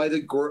of why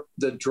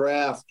the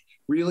draft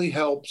really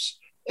helps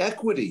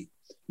equity.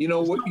 You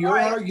know, what your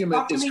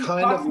argument is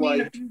kind of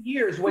like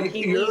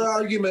your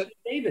argument.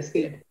 Davis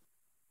did.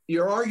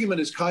 Your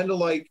argument is kind of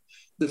like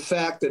the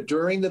fact that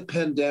during the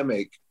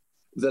pandemic,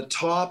 the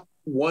top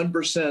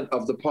 1%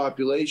 of the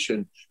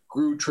population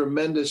grew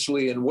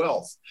tremendously in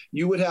wealth.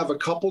 You would have a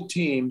couple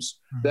teams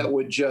that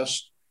would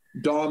just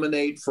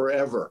dominate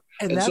forever.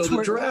 And so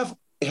the draft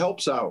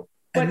helps out.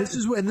 And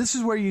this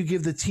is where you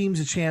give the teams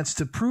a chance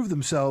to prove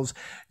themselves.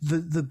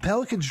 The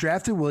Pelicans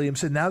drafted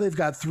Williamson. Now they've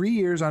got 3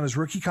 years on his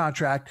rookie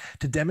contract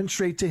to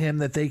demonstrate to him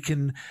that they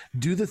can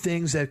do the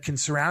things that can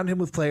surround him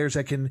with players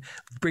that can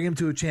bring him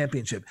to a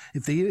championship.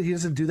 If he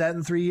doesn't do that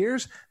in 3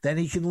 years, then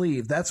he can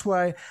leave. That's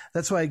why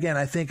again,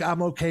 I think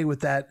I'm okay with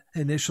that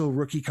initial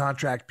rookie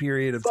contract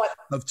period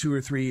of 2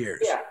 or 3 years.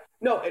 Yeah,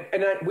 no,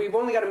 we've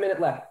only got a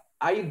minute left.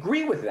 I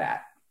agree with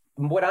that.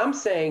 What I'm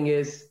saying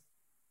is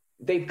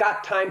they've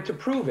got time to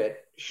prove it.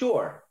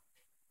 Sure.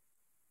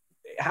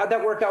 How'd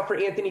that work out for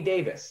Anthony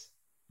Davis?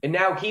 And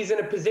now he's in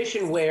a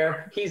position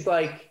where he's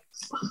like,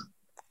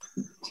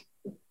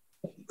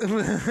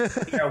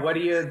 what are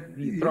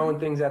you throwing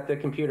things at the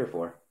computer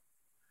for?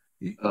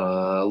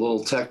 A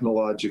little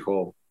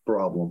technological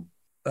problem.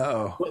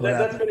 Uh-oh. Well,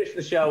 let's finish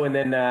the show and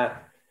then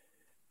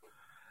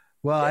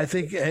well, I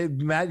think,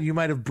 Matt, you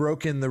might have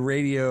broken the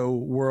radio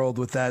world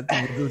with that,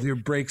 with your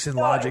breaks in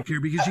logic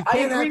here, because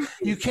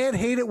you can't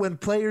hate it when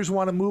players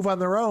want to move on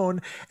their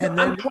own. And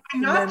I'm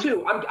trying not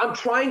to. I'm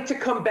trying to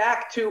come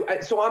back to.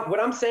 What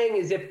I'm saying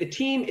is, if the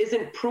team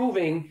isn't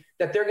proving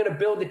that they're going to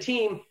build a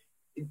team,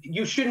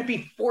 you shouldn't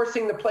be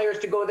forcing the players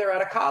to go there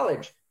out of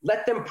college.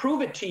 Let them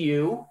prove it to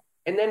you,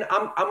 and then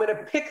I'm going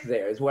to pick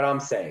there. Is what I'm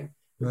saying.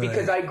 Right.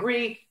 Because I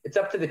agree, it's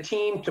up to the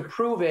team to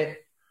prove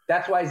it.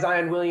 That's why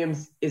Zion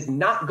Williams is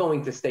not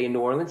going to stay in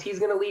New Orleans. He's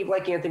going to leave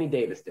like Anthony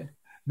Davis did.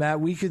 Matt,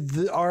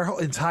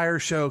 our entire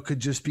show could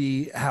just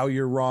be how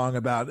you're wrong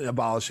about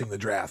abolishing the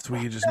draft.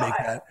 We could just make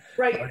that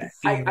right.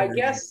 I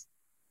guess.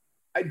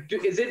 I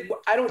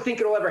don't think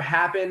it'll ever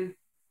happen.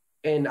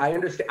 And I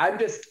understand.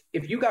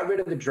 If you got rid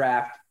of the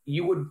draft,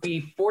 you would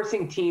be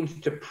forcing teams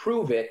to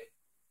prove it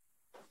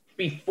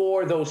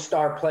before those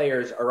star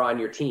players are on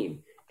your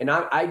team. And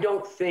I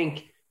don't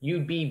think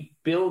you'd be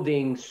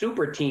building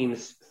super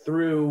teams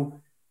through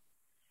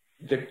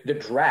the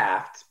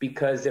draft,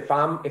 because if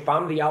I'm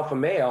the alpha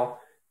male,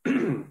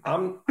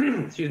 I'm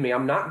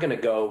not going to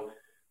go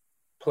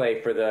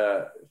play for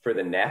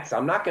the Nets.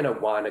 I'm not going to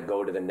want to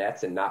go to the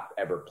Nets and not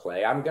ever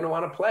play. I'm going to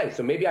want to play.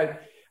 So maybe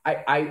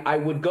I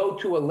would go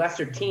to a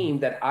lesser team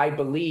that I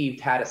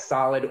believed had a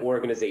solid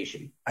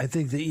organization. I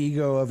think the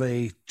ego of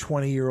a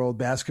 20-year-old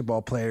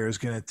basketball player is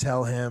going to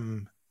tell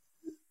him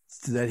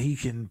that he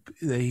can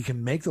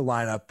make the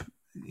lineup,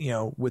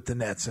 with the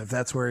Nets, if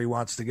that's where he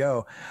wants to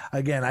go.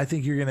 Again, I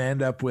think you're going to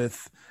end up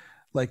with,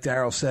 like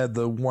Daryl said,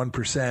 the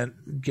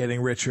 1% getting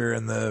richer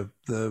and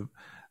the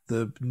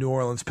New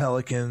Orleans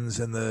Pelicans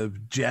and the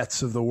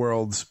Jets of the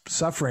world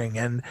suffering.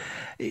 And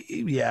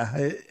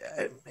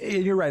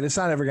you're right. It's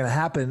not ever going to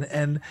happen.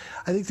 And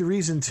I think the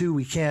reason too,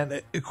 we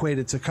can't equate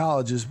it to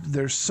college is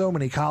there's so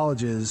many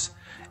colleges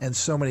and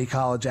so many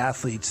college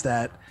athletes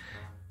that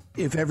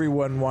if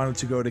everyone wanted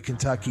to go to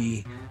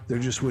Kentucky, there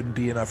just wouldn't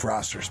be enough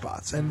roster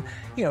spots. And,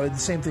 the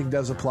same thing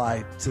does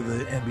apply to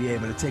the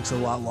NBA, but it takes a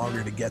lot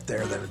longer to get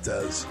there than it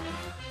does,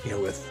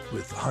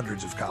 with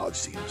hundreds of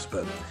college teams.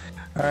 But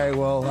all right,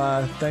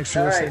 well, thanks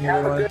for listening.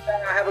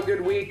 Have a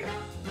good week.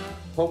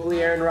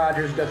 Hopefully Aaron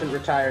Rodgers doesn't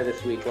retire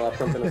this week. We'll have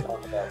something to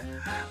talk about.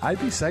 I'd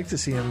be psyched to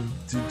see him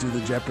do the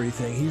Jeopardy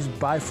thing. He's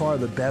by far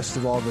the best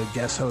of all the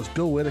guest hosts.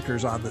 Bill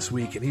Whitaker's on this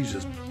week, and he's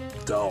just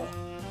dull.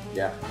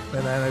 Yeah.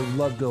 And I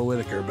love Bill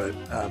Whitaker, but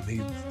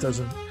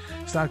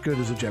he's not good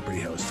as a Jeopardy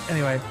host.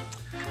 Anyway,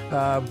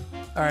 all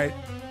right.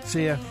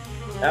 See ya.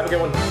 Have a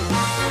good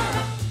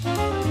one.